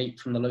buy our meat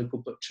from the local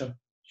butcher.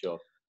 Sure.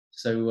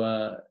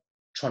 So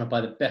trying to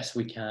buy the best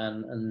we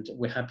can, and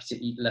we're happy to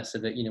eat less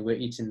of it. We're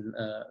eating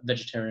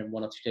vegetarian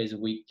 1 or 2 days a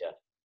week. Yeah.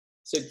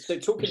 So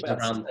talking about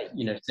around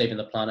steak, saving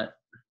the planet.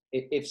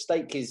 If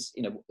steak is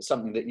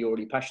something that you're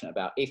already passionate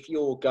about, if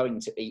you're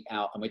going to eat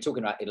out, and we're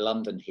talking about in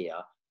London here,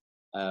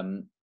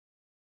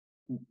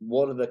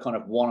 what are the kind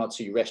of 1 or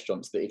 2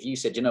 restaurants that if you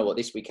said,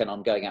 this weekend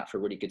I'm going out for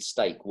a really good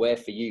steak, where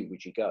for you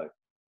would you go?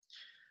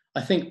 I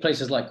think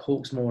places like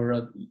Hawksmoor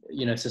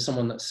are, so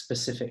someone that's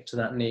specific to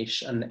that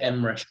niche, and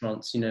M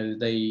restaurants,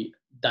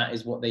 that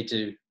is what they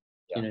do.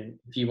 Yeah.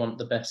 If you want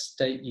the best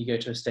steak, you go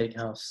to a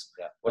steakhouse.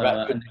 Yeah. What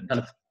about and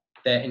kind of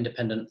they're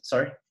independent.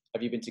 Sorry?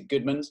 Have you been to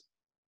Goodman's?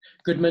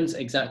 Goodman's,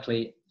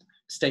 exactly.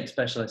 Steak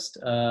specialist.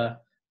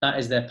 That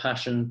is their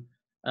passion,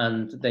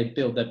 and they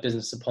build their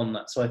business upon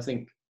that. So I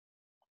think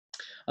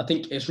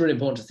it's really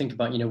important to think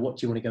about, what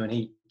do you want to go and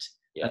eat?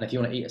 Yeah. And if you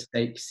want to eat a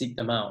steak, seek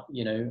them out.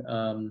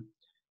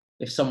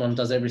 If someone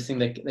does everything,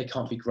 they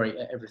can't be great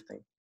at everything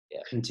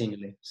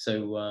continually.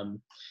 So,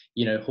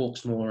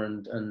 Hawksmoor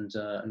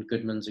and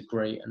Goodman's are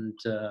great. And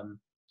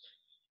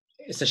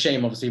it's a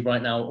shame, obviously,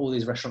 right now, all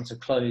these restaurants are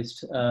closed.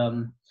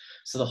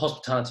 So the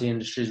hospitality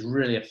industry is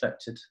really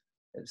affected.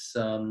 It's,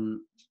 kind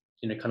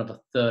of a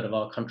third of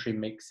our country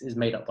is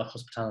made up by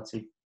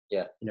hospitality.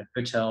 Yeah.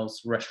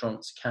 Hotels,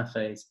 restaurants,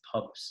 cafes,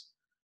 pubs.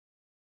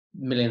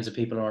 Millions of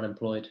people are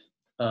unemployed.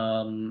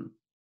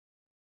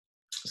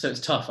 So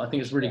it's tough. I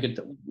think it's really good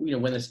that,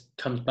 when this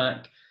comes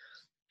back,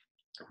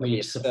 we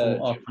need to support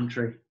our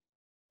country.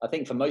 I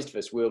think for most of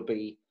us, we'll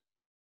be,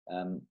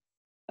 for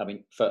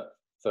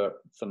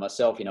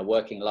myself,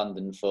 working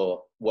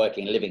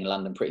and living in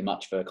London pretty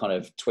much for kind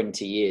of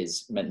 20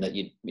 years meant that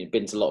you'd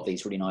been to a lot of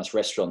these really nice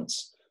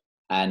restaurants.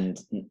 And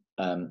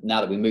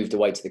now that we moved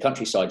away to the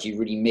countryside, you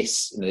really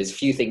miss, there's a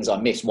few things I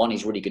miss. One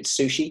is really good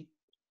sushi.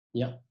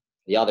 Yeah.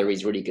 The other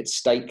is really good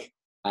steak.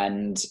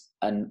 And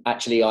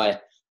actually I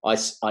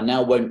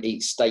now won't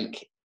eat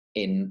steak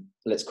in,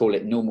 let's call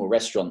it, normal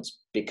restaurants,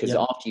 because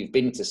after you've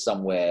been to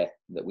somewhere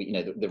that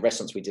the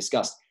restaurants we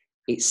discussed,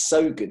 it's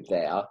so good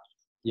there.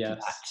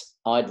 Yes.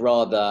 I'd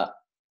rather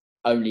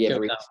only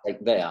ever eat steak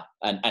there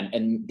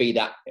and be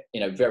that,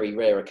 very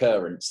rare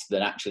occurrence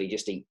than actually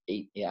just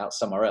eat out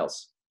somewhere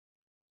else.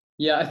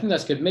 Yeah, I think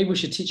that's good. Maybe we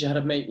should teach you how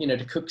to make,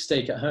 to cook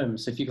steak at home.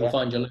 So if you can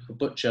find your local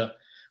butcher,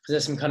 because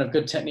there's some kind of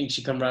good techniques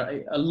you come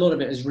around. A lot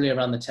of it is really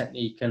around the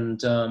technique.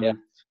 And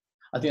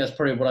I think that's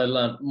probably what I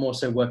learned more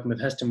so working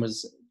with Heston,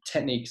 was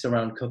techniques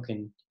around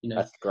cooking.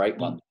 That's a great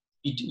one.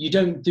 You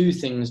don't do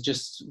things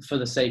just for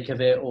the sake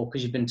of it, or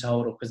because you've been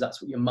told, or because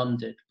that's what your mum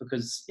did,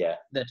 because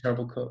they're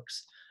terrible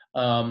cooks.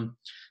 So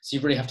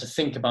you really have to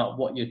think about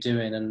what you're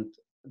doing, and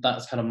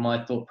that's kind of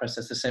my thought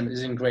process. The same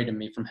is ingrained in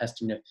me from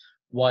Heston.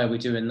 Why are we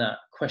doing that?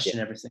 Question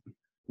everything.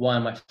 Why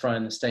am I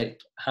frying the steak?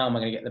 How am I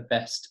going to get the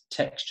best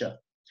texture?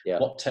 Yeah.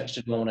 What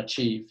texture do I want to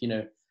achieve?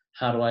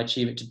 How do I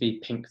achieve it to be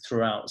pink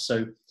throughout?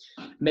 So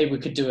maybe we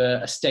could do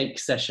a steak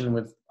session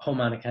with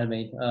Holman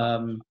Academy.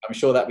 I'm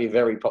sure that'd be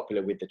very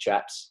popular with the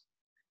chaps.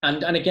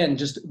 And again,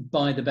 just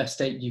buy the best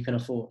steak you can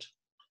afford.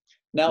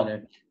 Now,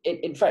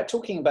 in fact,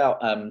 talking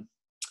about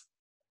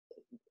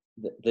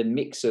the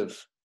mix of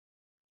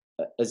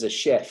as a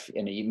chef,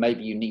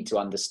 maybe you need to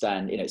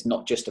understand, it's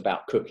not just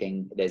about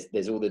cooking.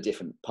 There's all the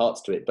different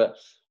parts to it. But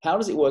how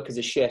does it work as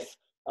a chef?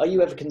 Are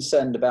you ever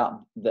concerned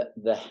about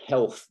the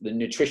health, the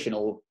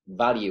nutritional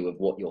value of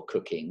what you're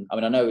cooking? I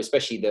mean, I know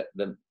especially that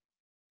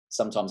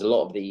sometimes a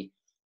lot of the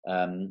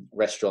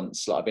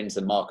restaurants, like I've been to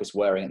the Marcus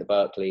Waring at the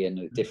Berkeley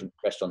and different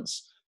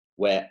restaurants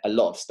where a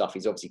lot of stuff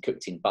is obviously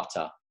cooked in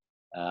butter.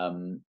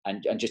 And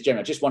just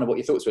generally, I just wonder what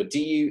your thoughts were.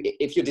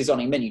 If you're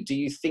designing a menu, do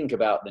you think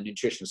about the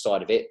nutrition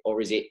side of it, or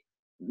is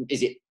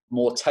it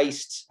more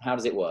taste? How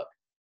does it work?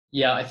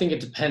 Yeah, I think it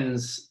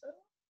depends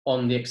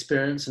on the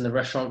experience in the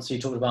restaurant. So you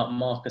talked about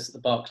Marcus at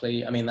the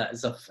Berkeley. I mean,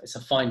 it's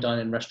a fine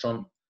dining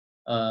restaurant.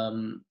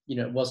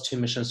 It was 2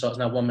 Michelin stars,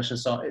 now 1 Michelin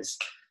star. It's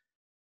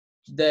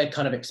their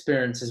kind of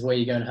experience is where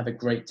you go and have a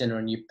great dinner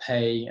and you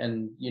pay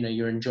and,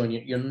 you're enjoying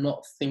it. You're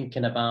not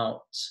thinking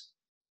about,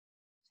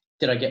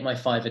 did I get my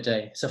 5 a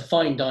day? So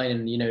fine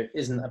dining,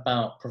 isn't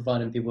about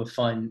providing people with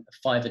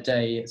 5 a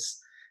day.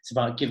 It's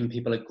about giving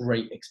people a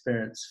great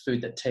experience,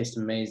 food that tastes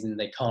amazing.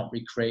 They can't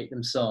recreate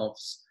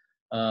themselves.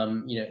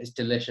 It's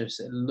delicious.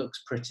 It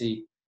looks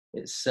pretty.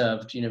 It's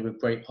served, with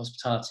great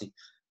hospitality.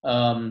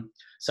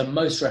 So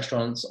most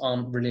restaurants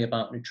aren't really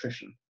about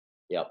nutrition.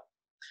 Yep.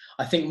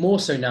 I think more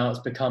so now it's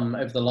become,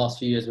 over the last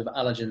few years with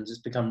allergens, it's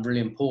become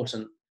really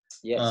important.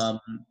 Yes.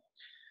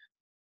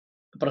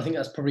 But I think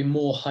that's probably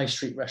more high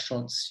street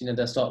restaurants.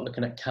 They'll start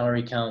looking at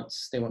calorie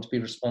counts. They want to be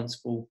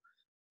responsible.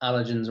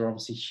 Allergens are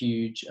obviously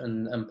huge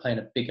and playing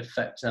a big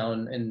effect now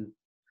in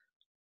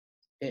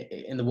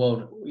the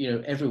world,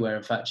 everywhere.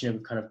 In fact,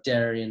 with kind of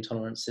dairy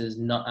intolerances,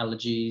 nut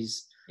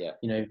allergies,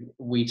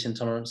 wheat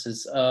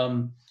intolerances.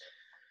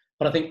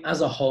 But I think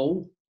as a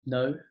whole,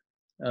 no.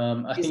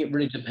 I think it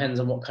really depends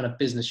on what kind of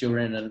business you're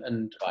in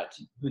and right.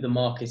 who the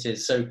market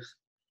is. So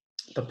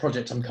the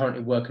project I'm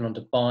currently working on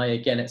Dubai,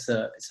 again, it's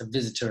a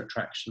visitor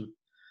attraction.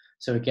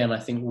 So again, I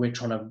think we're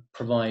trying to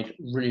provide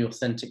really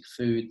authentic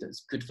food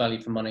that's good value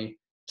for money,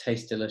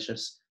 tastes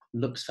delicious,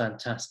 looks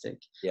fantastic.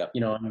 Yeah.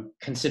 I'm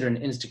considering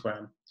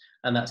Instagram,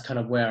 and that's kind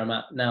of where I'm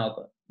at now.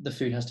 But the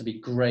food has to be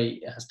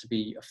great, it has to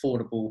be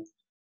affordable,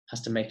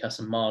 has to make us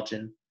a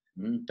margin,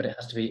 but it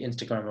has to be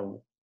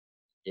Instagrammable.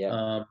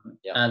 Yeah.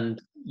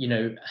 And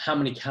how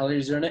many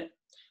calories are in it?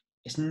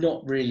 It's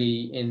not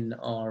really in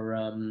our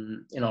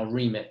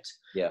remit.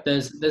 Yeah.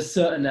 There's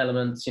certain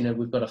elements.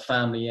 We've got a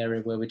family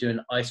area where we're doing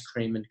ice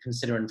cream and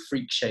considering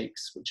freak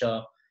shakes, which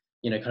are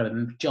kind of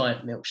a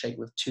giant milkshake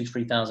with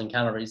 2,000-3,000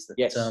 calories. That,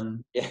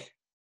 yes.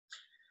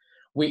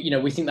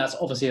 We think that's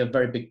obviously a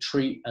very big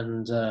treat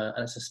and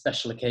it's a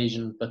special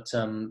occasion, but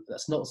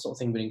that's not the sort of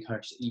thing we'd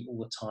encourage to eat all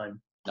the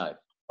time. No.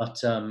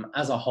 But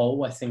as a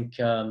whole, I think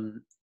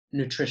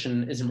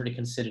nutrition isn't really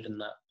considered in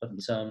that. But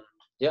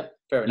yeah,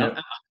 fair enough.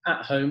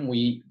 At home, we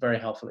eat very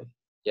healthily.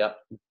 Yeah.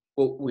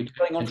 Well, we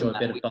going on enjoy from a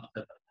bit that, of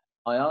butter.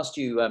 I asked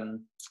you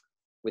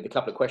with a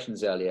couple of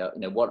questions earlier,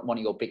 what one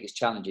of your biggest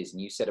challenges,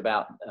 and you said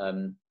about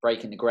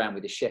breaking the ground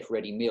with a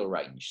chef-ready meal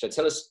range. So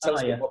tell us a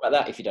bit more about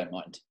that, if you don't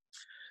mind.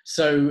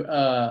 So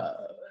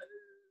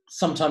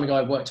some time ago,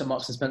 I worked at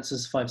Marks and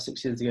Spencer's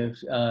 5-6 years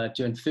ago,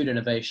 doing food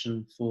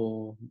innovation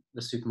for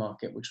the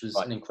supermarket, which was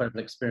an incredible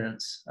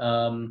experience.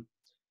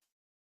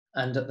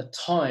 And at the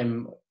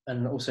time,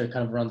 and also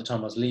kind of around the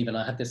time I was leaving,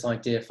 I had this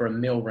idea for a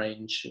meal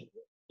range,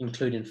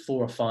 including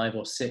 4 or 5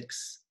 or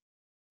 6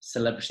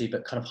 celebrity,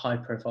 but kind of high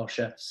profile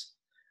chefs.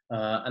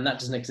 And that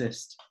doesn't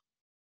exist.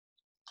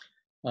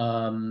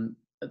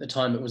 At the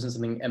time, it wasn't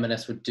something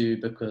M&S would do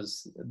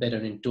because they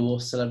don't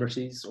endorse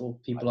celebrities or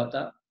people like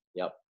that.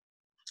 Yep.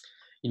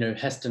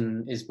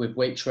 HESTON is with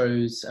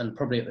Waitrose, and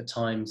probably at the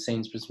time,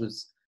 Sainsbury's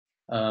was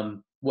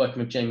working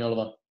with Jamie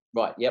Oliver.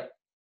 Right, yep.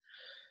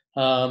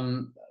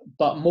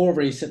 But more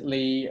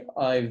recently,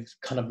 I've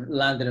kind of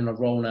landed in a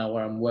role now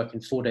where I'm working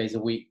 4 days a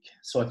week,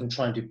 so I can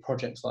try and do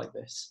projects like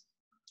this.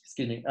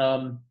 Excuse me.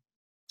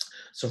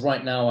 So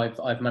right now,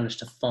 I've managed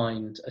to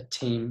find a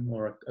team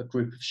or a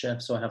group of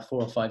chefs. So I have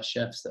 4 or 5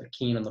 chefs that are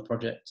keen on the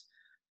project.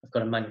 I've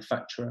got a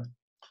manufacturer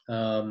who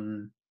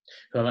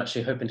I'm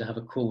actually hoping to have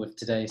a call with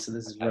today. So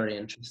this is very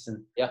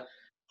interesting. Yeah.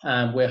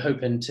 And we're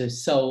hoping to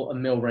sell a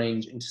meal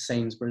range into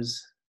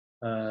Sainsbury's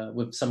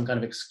with some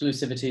kind of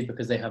exclusivity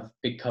because they have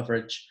big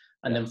coverage.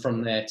 And then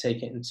from there,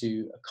 take it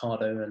into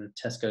Ocado and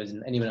Tesco's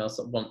and anyone else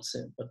that wants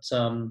it. But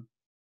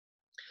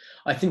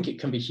I think it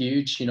can be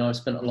huge. I've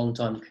spent a long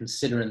time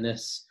considering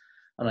this.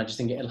 And I just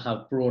think it'll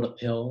have broad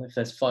appeal if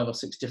there's 5 or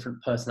 6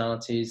 different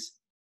personalities,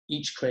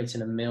 each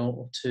creating a meal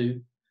or 2.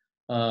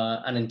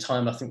 And in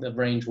time, I think the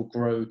range will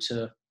grow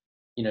to,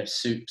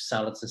 soups,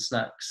 salads, and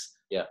snacks.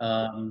 Yeah.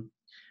 And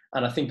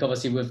I think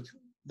obviously with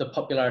the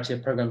popularity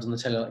of programs on the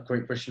telly like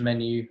Great British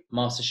Menu,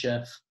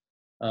 MasterChef,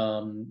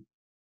 and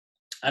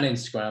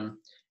Instagram,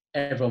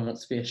 everyone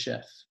wants to be a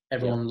chef.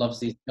 Everyone loves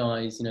these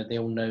guys. They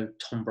all know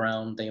Tom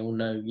Brown. They all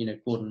know,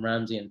 Gordon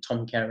Ramsay and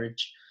Tom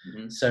Kerridge.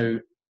 Mm-hmm. So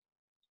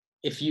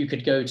if you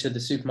could go to the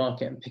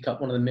supermarket and pick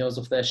up one of the meals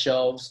off their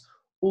shelves,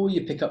 or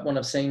you pick up one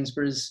of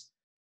Sainsbury's,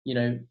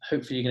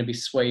 hopefully you're going to be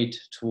swayed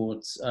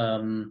towards my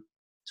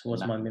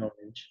meal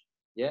range.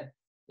 Yeah.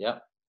 Yeah.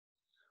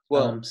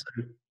 Well,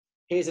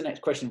 Here's the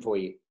next question for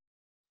you.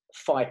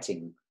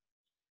 Fighting.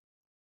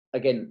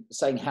 Again,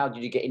 saying how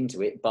did you get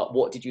into it, but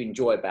what did you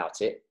enjoy about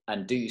it,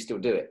 and do you still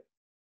do it?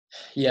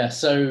 Yeah,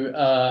 so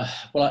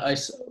I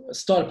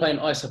started playing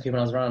ice hockey when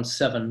I was around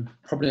 7,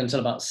 probably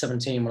until about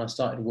 17 when I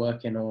started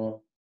working,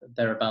 or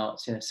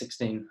thereabouts,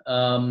 16.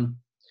 And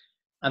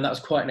that was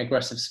quite an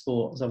aggressive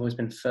sport, as I've always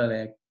been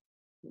fairly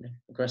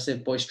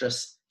aggressive,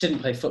 boisterous. Didn't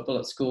play football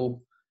at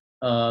school,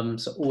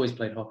 so always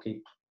played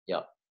hockey.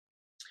 Yeah.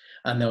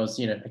 And there was,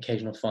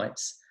 occasional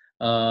fights.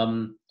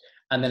 And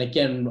then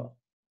again,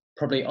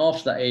 probably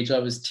after that age, I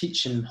was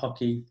teaching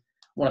hockey.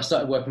 When I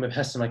started working with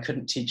HESTON, I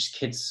couldn't teach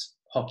kids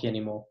hockey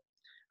anymore.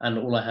 And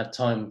all I had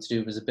time to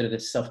do was a bit of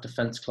this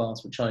self-defense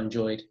class, which I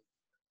enjoyed.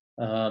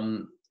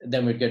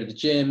 Then we'd go to the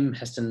gym.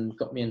 HESTON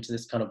got me into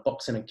this kind of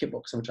boxing and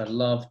kickboxing, which I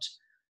loved.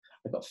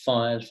 I got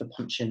fired for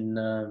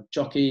punching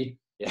jockey.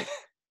 Yeah.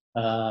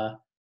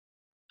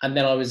 And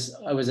then I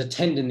was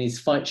attending these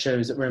fight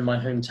shows that were in my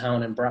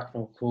hometown in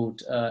Bracknell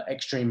called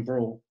Extreme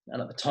Brawl.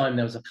 And at the time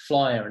there was a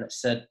flyer and it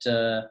said,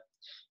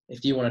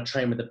 if you want to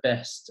train with the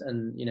best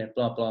and,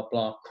 blah, blah,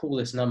 blah, call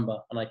this number.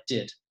 And I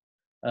did.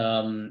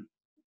 And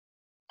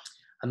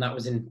that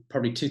was in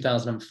probably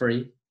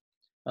 2003.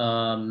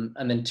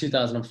 And then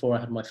 2004, I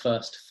had my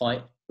first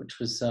fight, which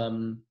was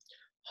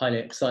highly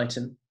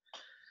exciting.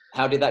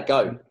 How did that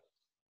go?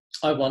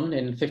 I won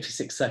in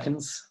 56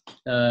 seconds.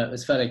 It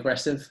was fairly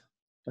aggressive,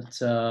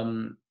 but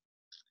and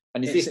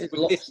is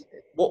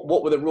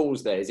what were the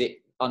rules there? Is it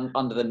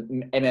under the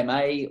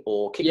MMA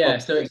or kickboxing? Yeah,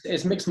 so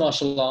it's mixed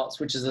martial arts,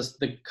 which is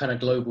the kind of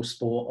global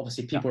sport.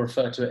 Obviously, people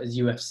refer to it as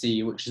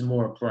UFC, which is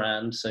more a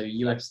brand. So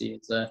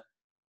UFC is a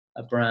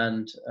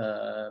brand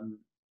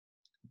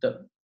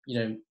that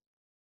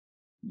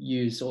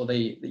use, or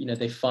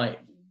they fight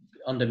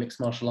under mixed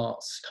martial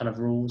arts kind of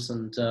rules,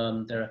 and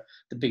they're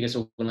the biggest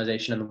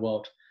organization in the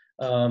world.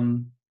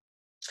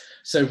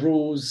 So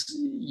rules,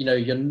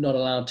 you're not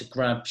allowed to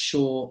grab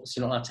shorts,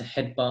 you're not allowed to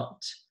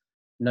headbutt,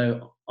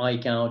 no eye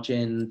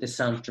gouging. This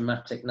sounds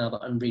dramatic now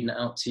that I'm reading it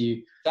out to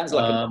you. Sounds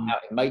like out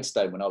in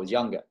Maidstone when I was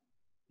younger.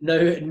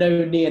 No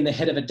knee in the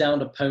head of a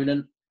downed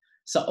opponent.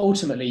 So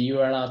ultimately you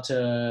are allowed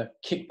to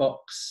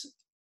kickbox,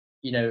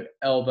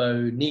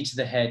 elbow, knee to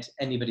the head,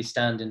 anybody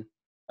standing.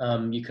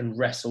 You can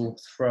wrestle,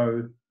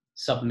 throw,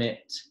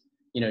 submit,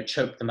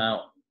 choke them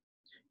out.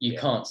 You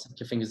can't stick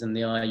your fingers in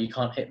the eye. You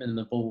can't hit them in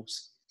the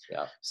balls.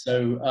 Yeah.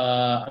 So,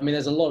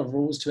 there's a lot of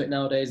rules to it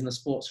nowadays, and the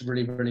sport's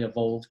really, really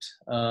evolved.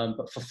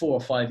 But for 4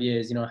 or 5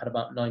 years, I had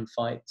about 9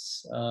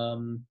 fights,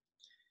 and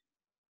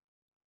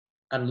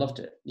loved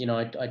it.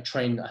 I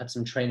trained. I had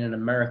some training in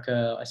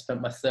America. I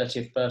spent my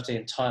 30th birthday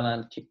in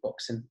Thailand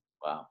kickboxing.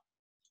 Wow.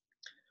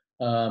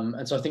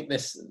 And so I think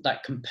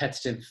that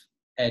competitive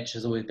edge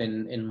has always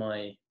been in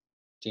my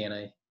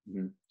DNA.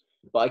 Mm-hmm.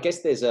 But I guess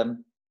there's a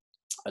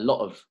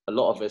lot of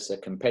us are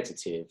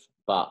competitive,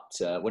 but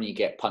when you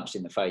get punched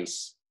in the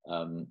face,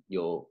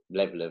 your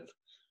level of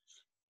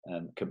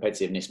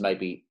competitiveness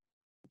maybe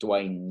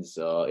dwanes,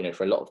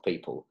 for a lot of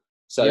people.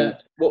 So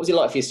What was it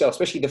like for yourself,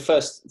 especially the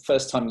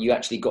first time you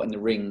actually got in the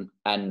ring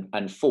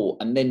and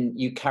fought, and then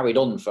you carried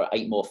on for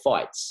 8 more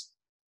fights?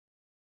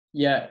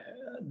 Yeah,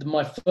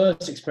 my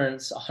first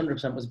experience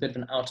 100% was a bit of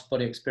an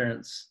out-of-body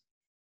experience,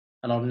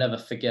 and I'll never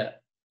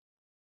forget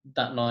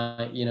that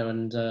night,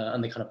 and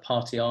the kind of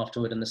party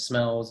afterward, and the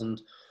smells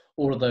and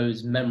all of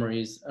those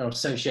memories or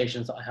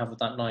associations that I have with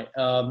that night.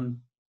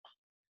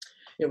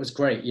 It was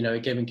great,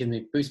 it gave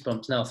me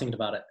goosebumps now thinking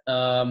about it.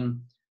 I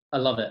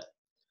love it.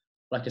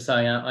 Like I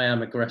say, I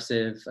am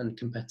aggressive and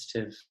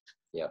competitive.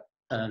 Yeah.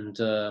 And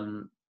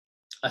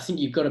I think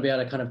you've got to be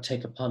able to kind of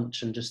take a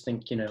punch and just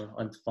think,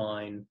 I'm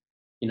fine.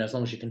 As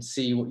long as you can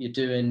see what you're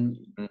doing,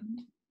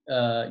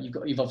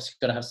 you've obviously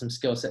got to have some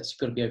skill sets. You've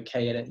got to be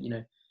okay at it.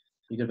 You've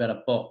got to be able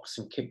to box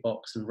and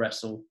kickbox and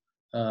wrestle.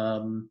 I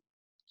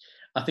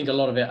think a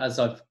lot of it, as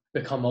I've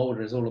become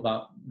older, is all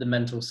about the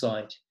mental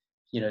side.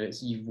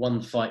 You've won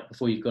the fight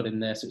before you've got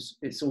in there, so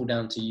it's all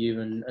down to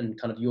you and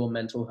kind of your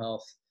mental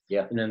health.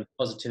 Yeah.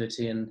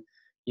 Positivity, and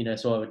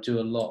so I would do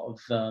a lot of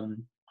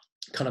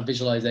kind of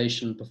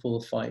visualization before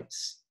the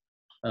fights.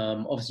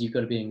 Obviously, you've got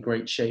to be in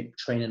great shape,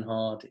 training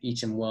hard,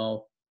 eating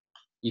well.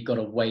 You've got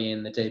to weigh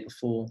in the day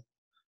before.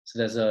 So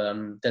there's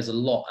a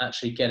lot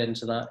actually get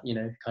into that,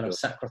 kind of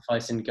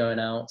sacrificing going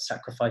out,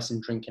 sacrificing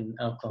drinking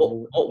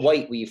alcohol. What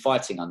weight were you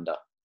fighting under?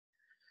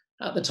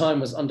 At the time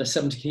was under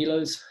 70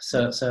 kilos,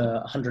 so it's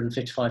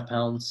 155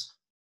 pounds.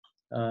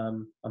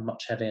 I'm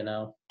much heavier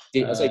now.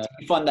 Did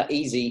you find that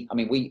easy? I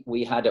mean,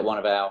 we had at one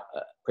of our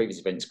previous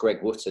events,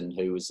 Greg Wotton,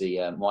 who was the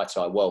Muay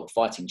Thai world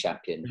fighting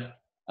champion. Yeah.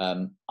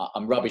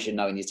 I'm rubbish at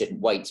knowing these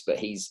different weights, but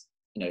he's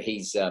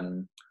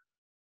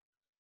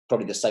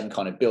probably the same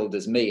kind of build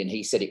as me, and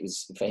he said it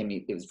was for him,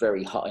 it was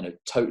very hard,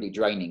 totally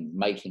draining,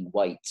 making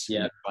weights,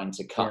 trying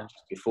to cut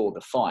before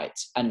the fight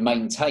and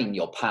maintain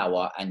your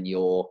power and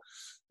your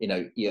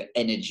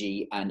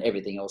energy and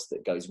everything else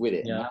that goes with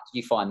it. How do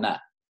you find that?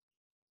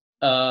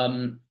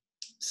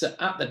 So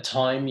at the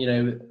time,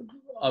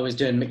 I was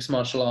doing mixed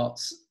martial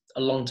arts a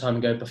long time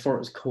ago before it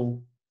was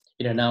cool.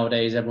 you know,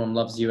 nowadays everyone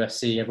loves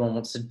UFC, everyone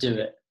wants to do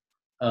it.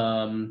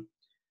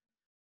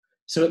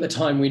 So at the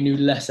time we knew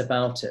less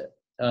about it.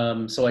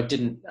 So I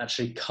didn't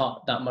actually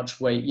cut that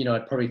much weight. You know,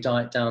 I'd probably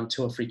diet down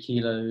 2 or 3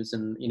 kilos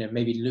and, you know,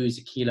 maybe lose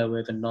a kilo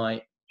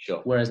overnight. Sure.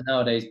 Whereas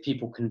nowadays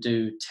people can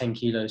do 10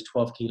 kilos,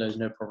 12 kilos,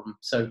 no problem.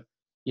 So,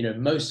 you know,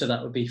 most of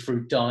that would be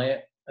through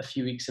diet a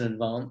few weeks in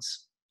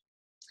advance.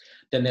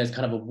 Then there's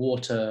kind of a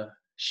water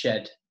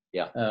shed,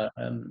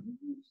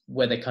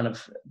 where they kind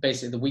of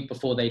basically the week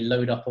before they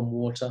load up on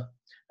water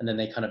and then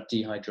they kind of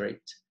dehydrate.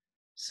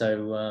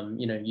 So,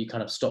 you know, you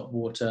kind of stop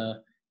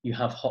water, you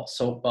have hot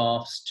salt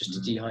baths just to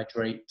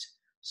dehydrate,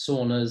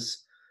 saunas.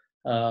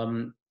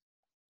 And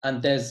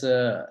there's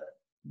a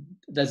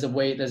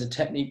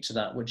technique to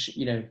that, which,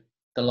 you know,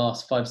 the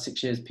last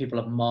 5-6 years people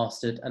have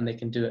mastered and they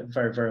can do it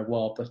very, very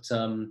well. But,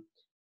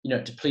 you know,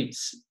 it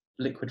depletes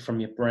liquid from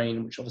your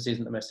brain, which obviously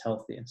isn't the most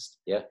healthiest.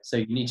 Yeah. So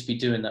you need to be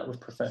doing that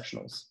with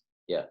professionals.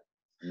 Yeah.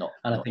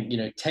 I think, you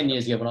know, 10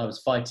 years ago when I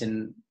was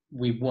fighting,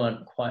 we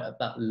weren't quite at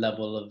that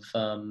level of,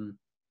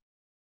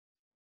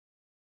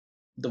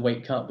 the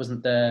weight cut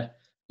wasn't there.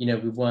 You know,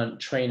 we weren't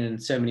training in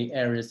so many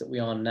areas that we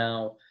are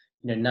now.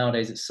 You know,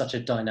 nowadays it's such a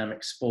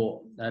dynamic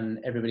sport and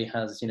everybody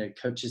has, you know,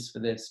 coaches for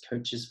this,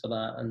 coaches for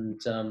that.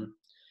 And,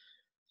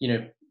 you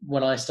know,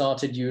 when I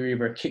started, you were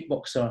either a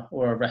kickboxer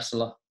or a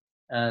wrestler.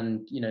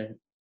 And, you know,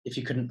 if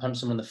you couldn't punch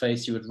someone in the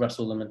face, you would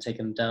wrestle them and take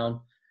them down.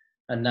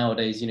 And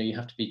nowadays, you know, you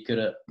have to be good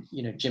at,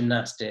 you know,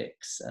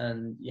 gymnastics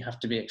and you have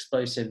to be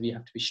explosive. You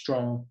have to be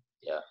strong.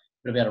 Yeah.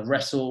 You have to be able to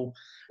wrestle.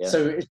 Yeah.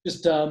 So it's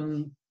just,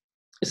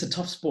 it's a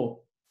tough sport.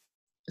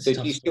 So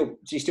do you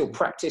still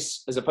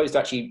practice as opposed to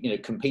actually, you know,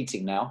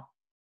 competing now?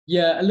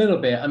 Yeah, a little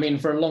bit. I mean,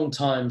 for a long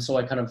time. So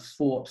I kind of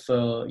fought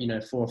for, you know,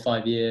 4 or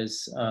 5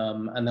 years.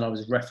 And then I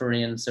was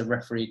refereeing. So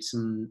refereed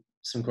some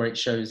great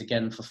shows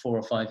again for 4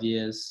 or 5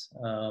 years.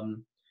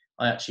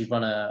 I actually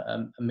run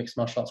a mixed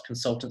martial arts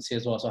consultancy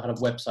as well. So I had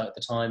a website at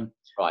the time.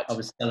 Right. I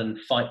was selling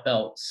fight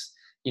belts,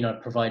 you know,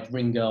 provide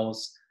ring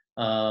girls,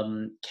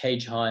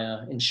 cage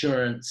hire,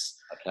 insurance.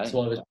 Okay.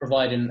 So I was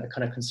providing a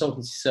kind of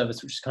consultancy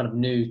service, which is kind of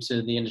new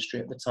to the industry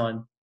at the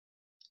time.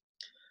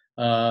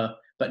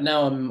 But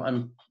now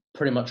I'm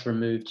pretty much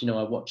removed. You know,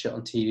 I watch it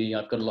on TV.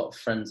 I've got a lot of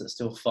friends that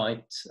still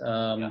fight.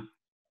 And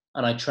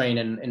I train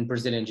in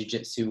Brazilian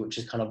Jiu-Jitsu, which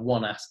is kind of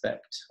one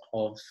aspect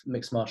of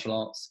mixed martial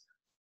arts.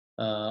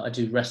 I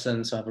do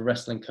wrestling, so I have a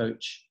wrestling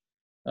coach.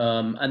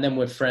 And then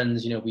with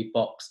friends, you know, we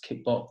box,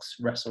 kickbox,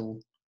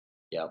 wrestle,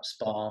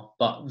 spar,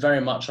 but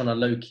very much on a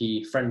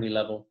low-key, friendly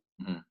level.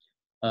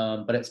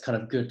 But it's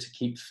kind of good to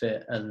keep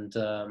fit and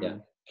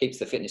keeps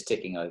the fitness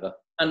ticking over.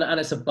 And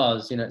it's a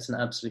buzz, you know, it's an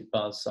absolute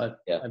buzz. I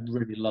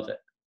really love it.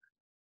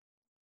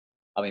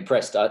 I'm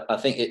impressed. I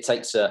think it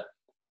takes a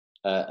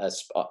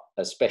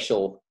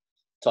special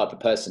type of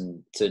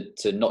person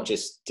to not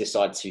just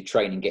decide to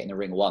train and get in the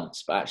ring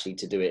once, but actually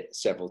to do it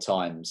several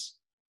times.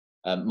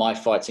 My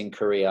fighting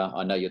career,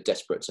 I know you're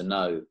desperate to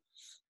know.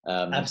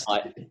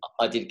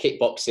 I did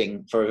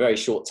kickboxing for a very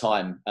short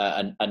time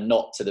and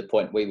not to the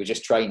point we were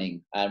just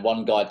training. And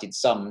one guy did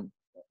some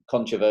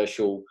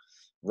controversial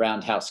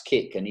roundhouse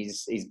kick and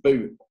his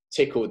boot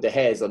tickled the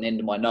hairs on the end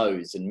of my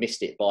nose and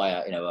missed it by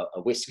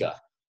a whisker.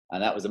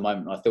 And that was the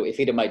moment I thought if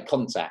he'd have made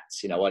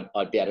contact, you know,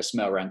 I'd be able to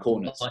smell around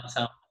corners.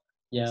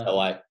 Yeah. So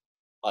I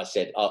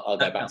said, I'll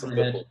go back to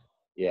football.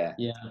 Yeah.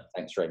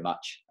 Thanks very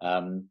much.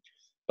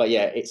 But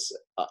yeah,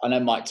 I know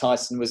Mike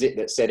Tyson was it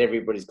that said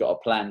everybody's got a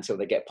plan until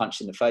they get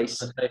punched in the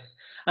face.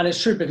 And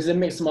it's true because in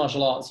mixed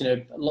martial arts, you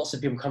know, lots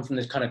of people come from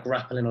this kind of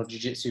grappling or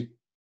jiu-jitsu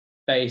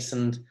base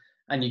and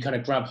you kind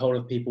of grab hold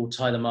of people,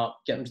 tie them up,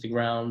 get them to the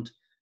ground,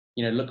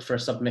 you know, look for a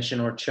submission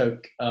or a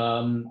choke.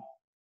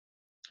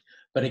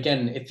 But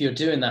again, if you're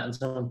doing that and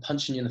someone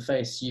punching you in the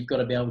face, you've got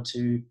to be able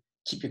to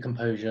keep your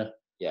composure.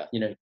 Yeah.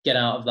 You know, get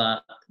out of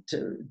that,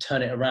 to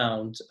turn it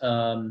around.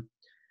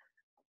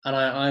 And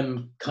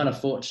I'm kind of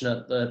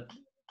fortunate that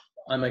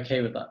I'm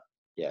okay with that.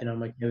 Yeah. You know,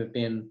 I'm okay with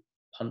being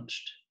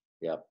punched.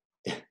 Yeah.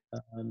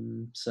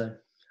 So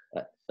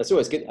that's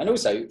always good. And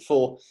also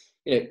for,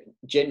 you know,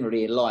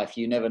 generally in life,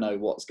 you never know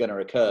what's going to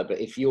occur. But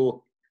if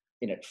you're,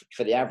 you know,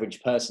 for the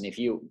average person, if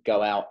you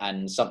go out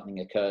and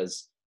something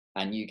occurs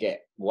and you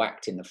get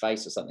whacked in the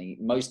face or something,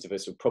 most of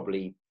us will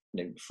probably,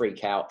 you know,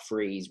 freak out,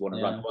 freeze, want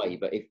to run away.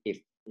 But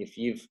if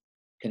you've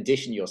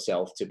conditioned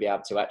yourself to be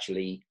able to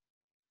actually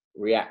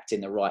react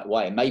in the right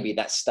way, and maybe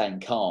that's staying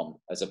calm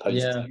as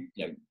opposed to,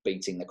 you know,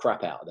 beating the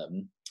crap out of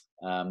them.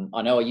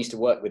 I know I used to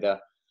work with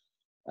a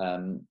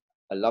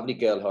lovely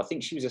girl who I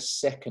think she was a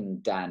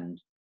second Dan,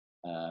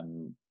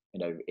 you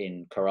know,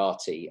 in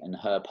karate, and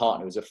her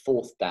partner was a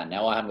fourth Dan.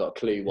 Now I haven't got a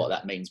clue what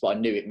that means, but I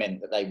knew it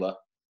meant that they were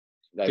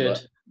very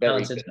good.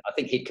 I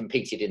think he'd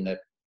competed in the,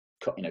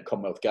 you know,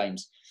 Commonwealth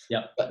Games.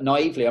 Yeah. But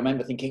naively, I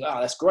remember thinking,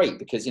 oh, that's great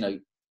because, you know,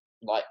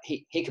 like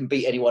he can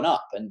beat anyone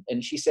up.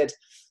 And she said,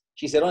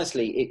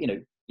 honestly, you know,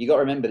 you got to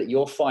remember that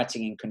you're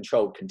fighting in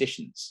controlled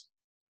conditions.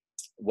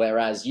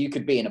 Whereas you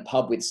could be in a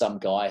pub with some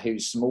guy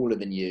who's smaller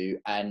than you,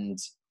 and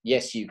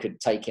yes, you could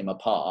take him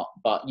apart,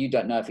 but you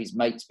don't know if his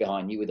mate's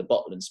behind you with a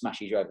bottle and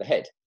smashes you over the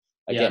head.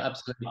 Again, yeah,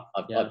 absolutely.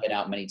 I've been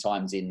out many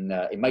times in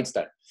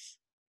Maidstone.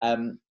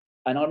 And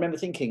I remember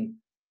thinking,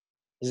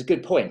 it's a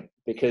good point,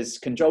 because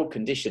controlled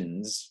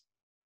conditions,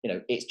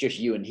 it's just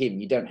you and him.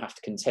 You don't have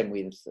to contend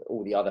with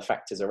all the other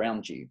factors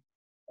around you.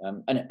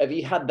 And have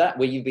you had that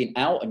where you've been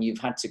out and you've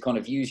had to kind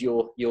of use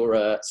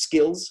your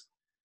skills?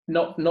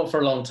 Not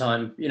for a long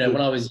time.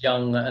 When I was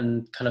young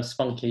and kind of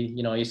spunky,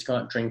 I used to go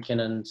out drinking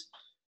and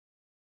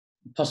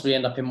possibly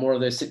end up in more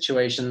of those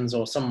situations,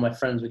 or some of my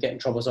friends would get in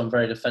trouble. So I'm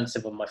very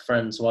defensive of my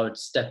friends. So I would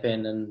step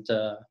in and,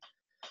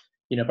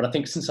 but I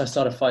think since I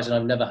started fighting,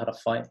 I've never had a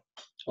fight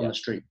on the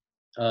street.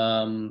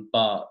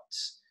 But,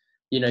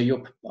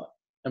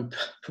 I'm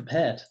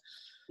prepared.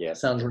 Yeah.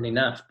 Sounds really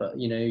naff, but,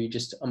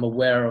 I'm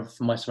aware of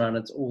my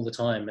surroundings all the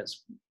time.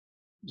 It's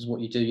what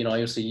you do.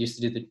 I also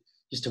used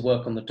to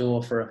work on the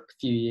door for a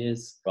few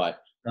years. Right.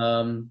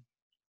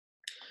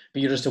 But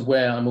you're just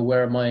aware. I'm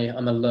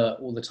alert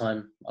all the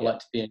time. I like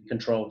to be in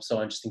control. So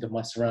I just think of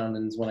my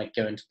surroundings when I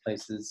go into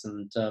places,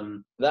 and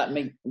that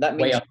means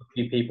weigh up a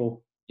few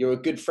people. You're a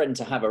good friend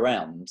to have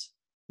around.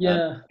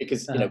 Yeah.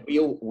 Because we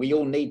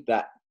all need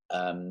that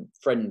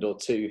friend or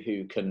two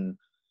who can,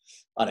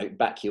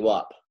 back you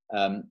up.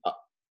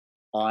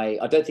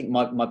 I don't think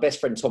my best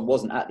friend Tom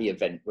wasn't at the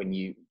event when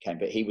you came,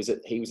 but he was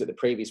at the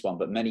previous one.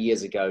 But many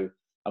years ago,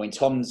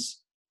 Tom's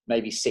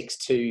maybe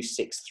 6'2",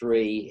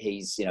 6'3".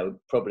 He's,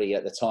 probably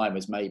at the time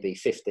was maybe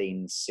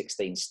 15,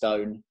 16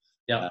 stone.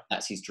 Yeah.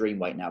 That's his dream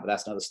weight now, but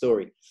that's another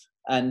story.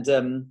 And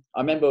I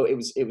remember it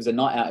was a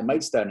night out in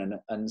Maidstone,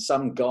 and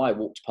some guy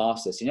walked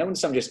past us. When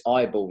someone just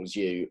eyeballs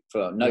you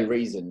for no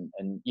reason,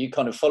 and you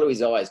kind of follow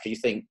his eyes because you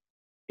think,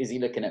 is he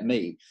looking at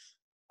me?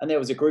 And there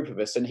was a group of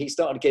us, and he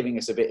started giving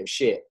us a bit of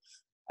shit.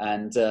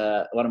 And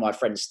one of my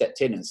friends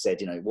stepped in and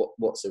said,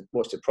 what's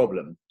the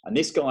problem? And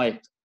this guy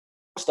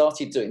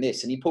started doing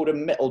this, and he pulled a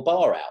metal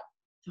bar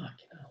out.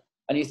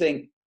 And you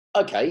think,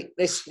 okay,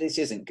 this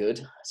isn't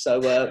good. So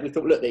we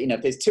thought, look,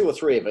 if there's two or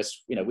three of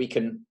us, we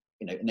can,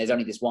 and there's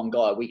only this one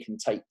guy, we can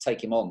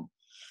take him on.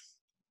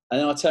 And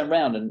then I turned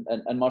around,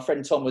 and my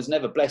friend Tom was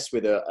never blessed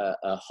with a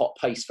hot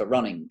pace for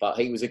running, but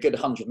he was a good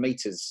 100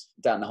 meters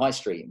down the high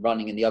street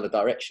running in the other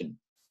direction.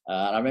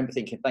 And I remember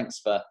thinking, thanks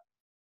for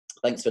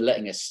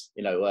letting us,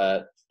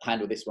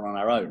 handle this one on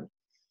our own.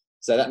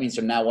 So that means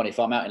from now on, if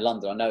I'm out in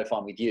London, I know if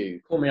I'm with you,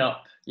 call me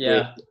up.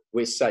 Yeah,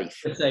 we're safe.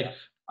 We're safe.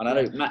 And I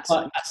know Matt's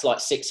like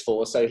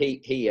 6'4", so he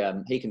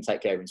can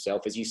take care of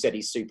himself. As you said,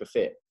 he's super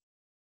fit,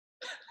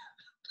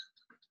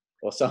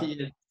 or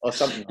something, or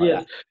something like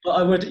that. But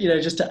I would,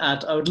 just to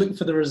add, I would look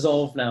for the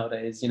resolve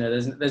nowadays.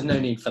 There's no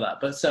need for that,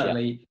 but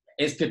certainly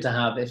it's good to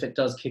have if it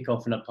does kick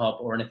off in a pub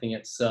or anything.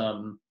 It's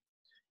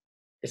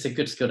a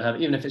good skill to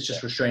have, even if it's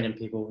just restraining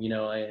people.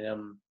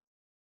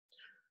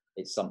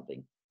 It's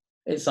something.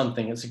 It's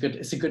something. It's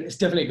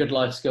definitely a good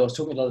life skill. I was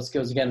talking a lot of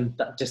skills again.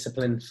 That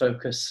discipline,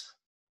 focus.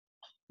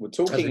 We're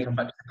talking come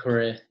back to the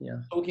career. Yeah.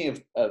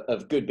 Talking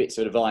of good bits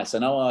of advice. I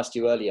know I asked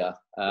you earlier.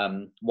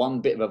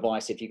 One bit of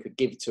advice, if you could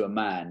give to a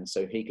man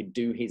so he could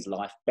do his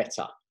life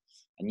better,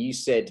 and you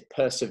said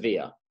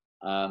persevere.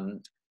 I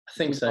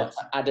think so.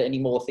 Add any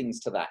more things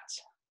to that?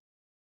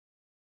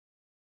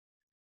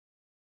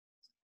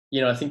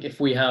 I think if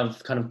we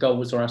have kind of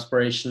goals or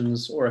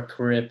aspirations or a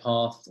career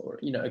path or,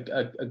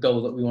 a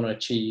goal that we want to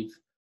achieve,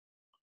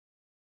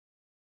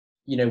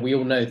 we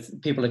all know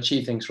people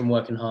achieve things from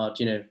working hard.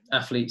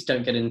 Athletes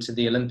don't get into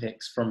the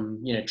Olympics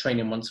from,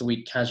 training once a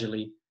week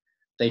casually.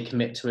 They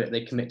commit to it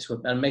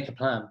and make a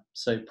plan.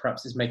 So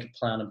perhaps it's make a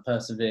plan and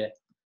persevere.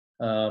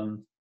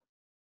 And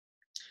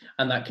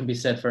that can be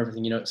said for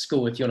everything. At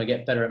school, if you want to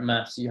get better at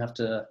maths, you have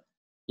to,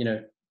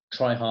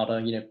 try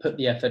harder, put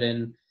the effort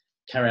in,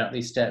 carry out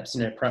these steps,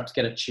 perhaps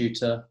get a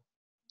tutor,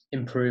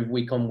 improve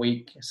week on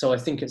week. So I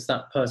think it's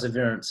that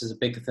perseverance is a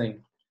big thing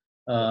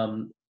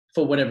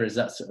for whatever it is.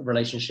 That's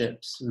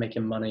relationships,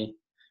 making money,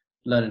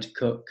 learning to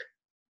cook,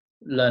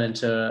 learning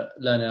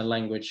a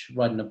language,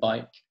 riding a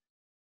bike.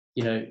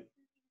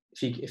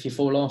 If you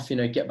fall off,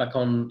 get back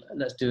on,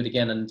 let's do it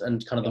again. And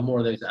kind of the more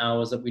of those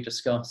hours that we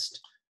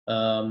discussed.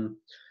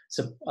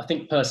 So I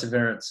think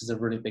perseverance is a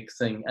really big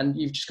thing. And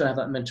you've just got to have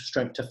that mental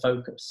strength to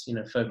focus,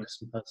 focus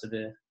and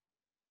persevere.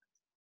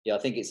 Yeah, I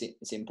think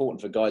it's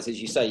important for guys,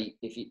 as you say.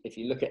 If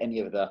you look at any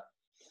of the,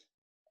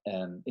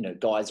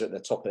 guys are at the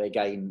top of their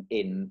game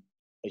in,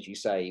 as you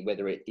say,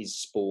 whether it is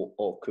sport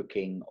or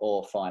cooking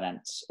or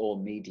finance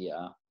or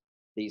media,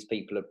 these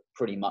people are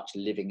pretty much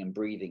living and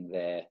breathing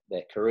their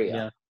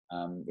career.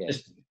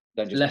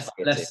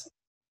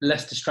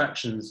 Less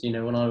distractions.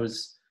 When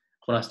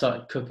I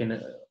started cooking,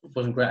 it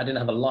wasn't great. I didn't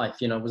have a life.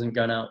 I wasn't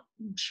going out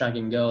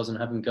shagging girls and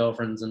having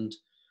girlfriends and.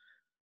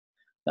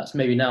 That's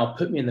maybe now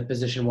put me in the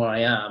position where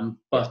I am,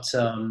 but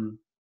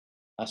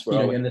that's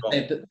where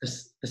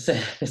the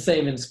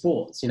same in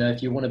sports.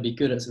 If you want to be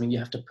good at something, you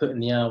have to put in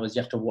the hours.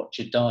 You have to watch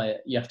your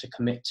diet. You have to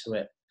commit to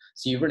it.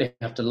 So you really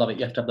have to love it.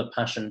 You have to have the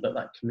passion, but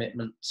that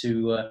commitment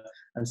to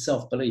and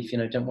self-belief.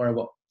 Don't worry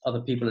what other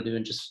people are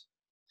doing. Just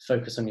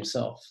focus on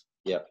yourself.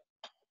 Yeah,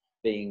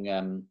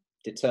 being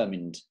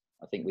determined.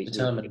 I think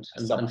determined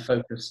and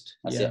focused.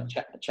 That's a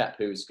chap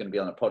who's going to be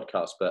on a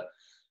podcast, but.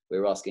 we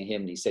were asking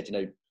him, and he said,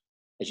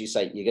 as you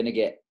say, you're going to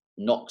get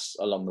knocks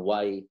along the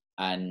way,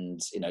 and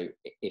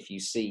if you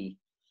see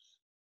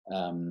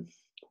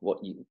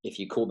if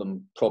you call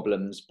them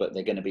problems, but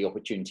they're going to be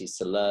opportunities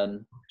to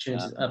learn.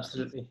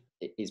 Absolutely,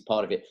 is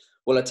part of it.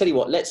 Well, I tell you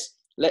what,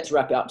 let's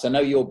wrap it up. So I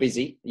know you're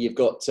busy. You've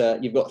got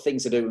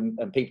things to do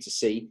and people to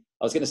see.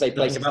 I was going to say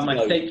places about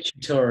my steak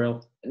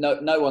tutorial.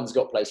 No one's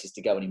got places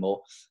to go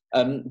anymore.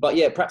 But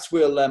yeah, perhaps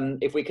we'll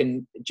if we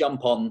can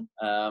jump on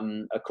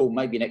a call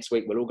maybe next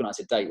week. We'll organise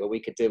a date where we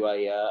could do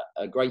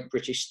a Great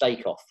British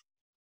Steak Off.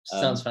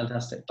 Sounds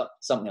fantastic.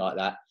 Something like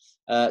that.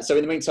 So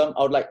in the meantime,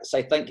 I would like to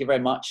say thank you very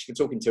much for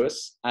talking to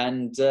us,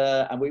 and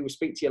we will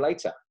speak to you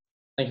later.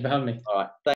 Thank you for having me. All right.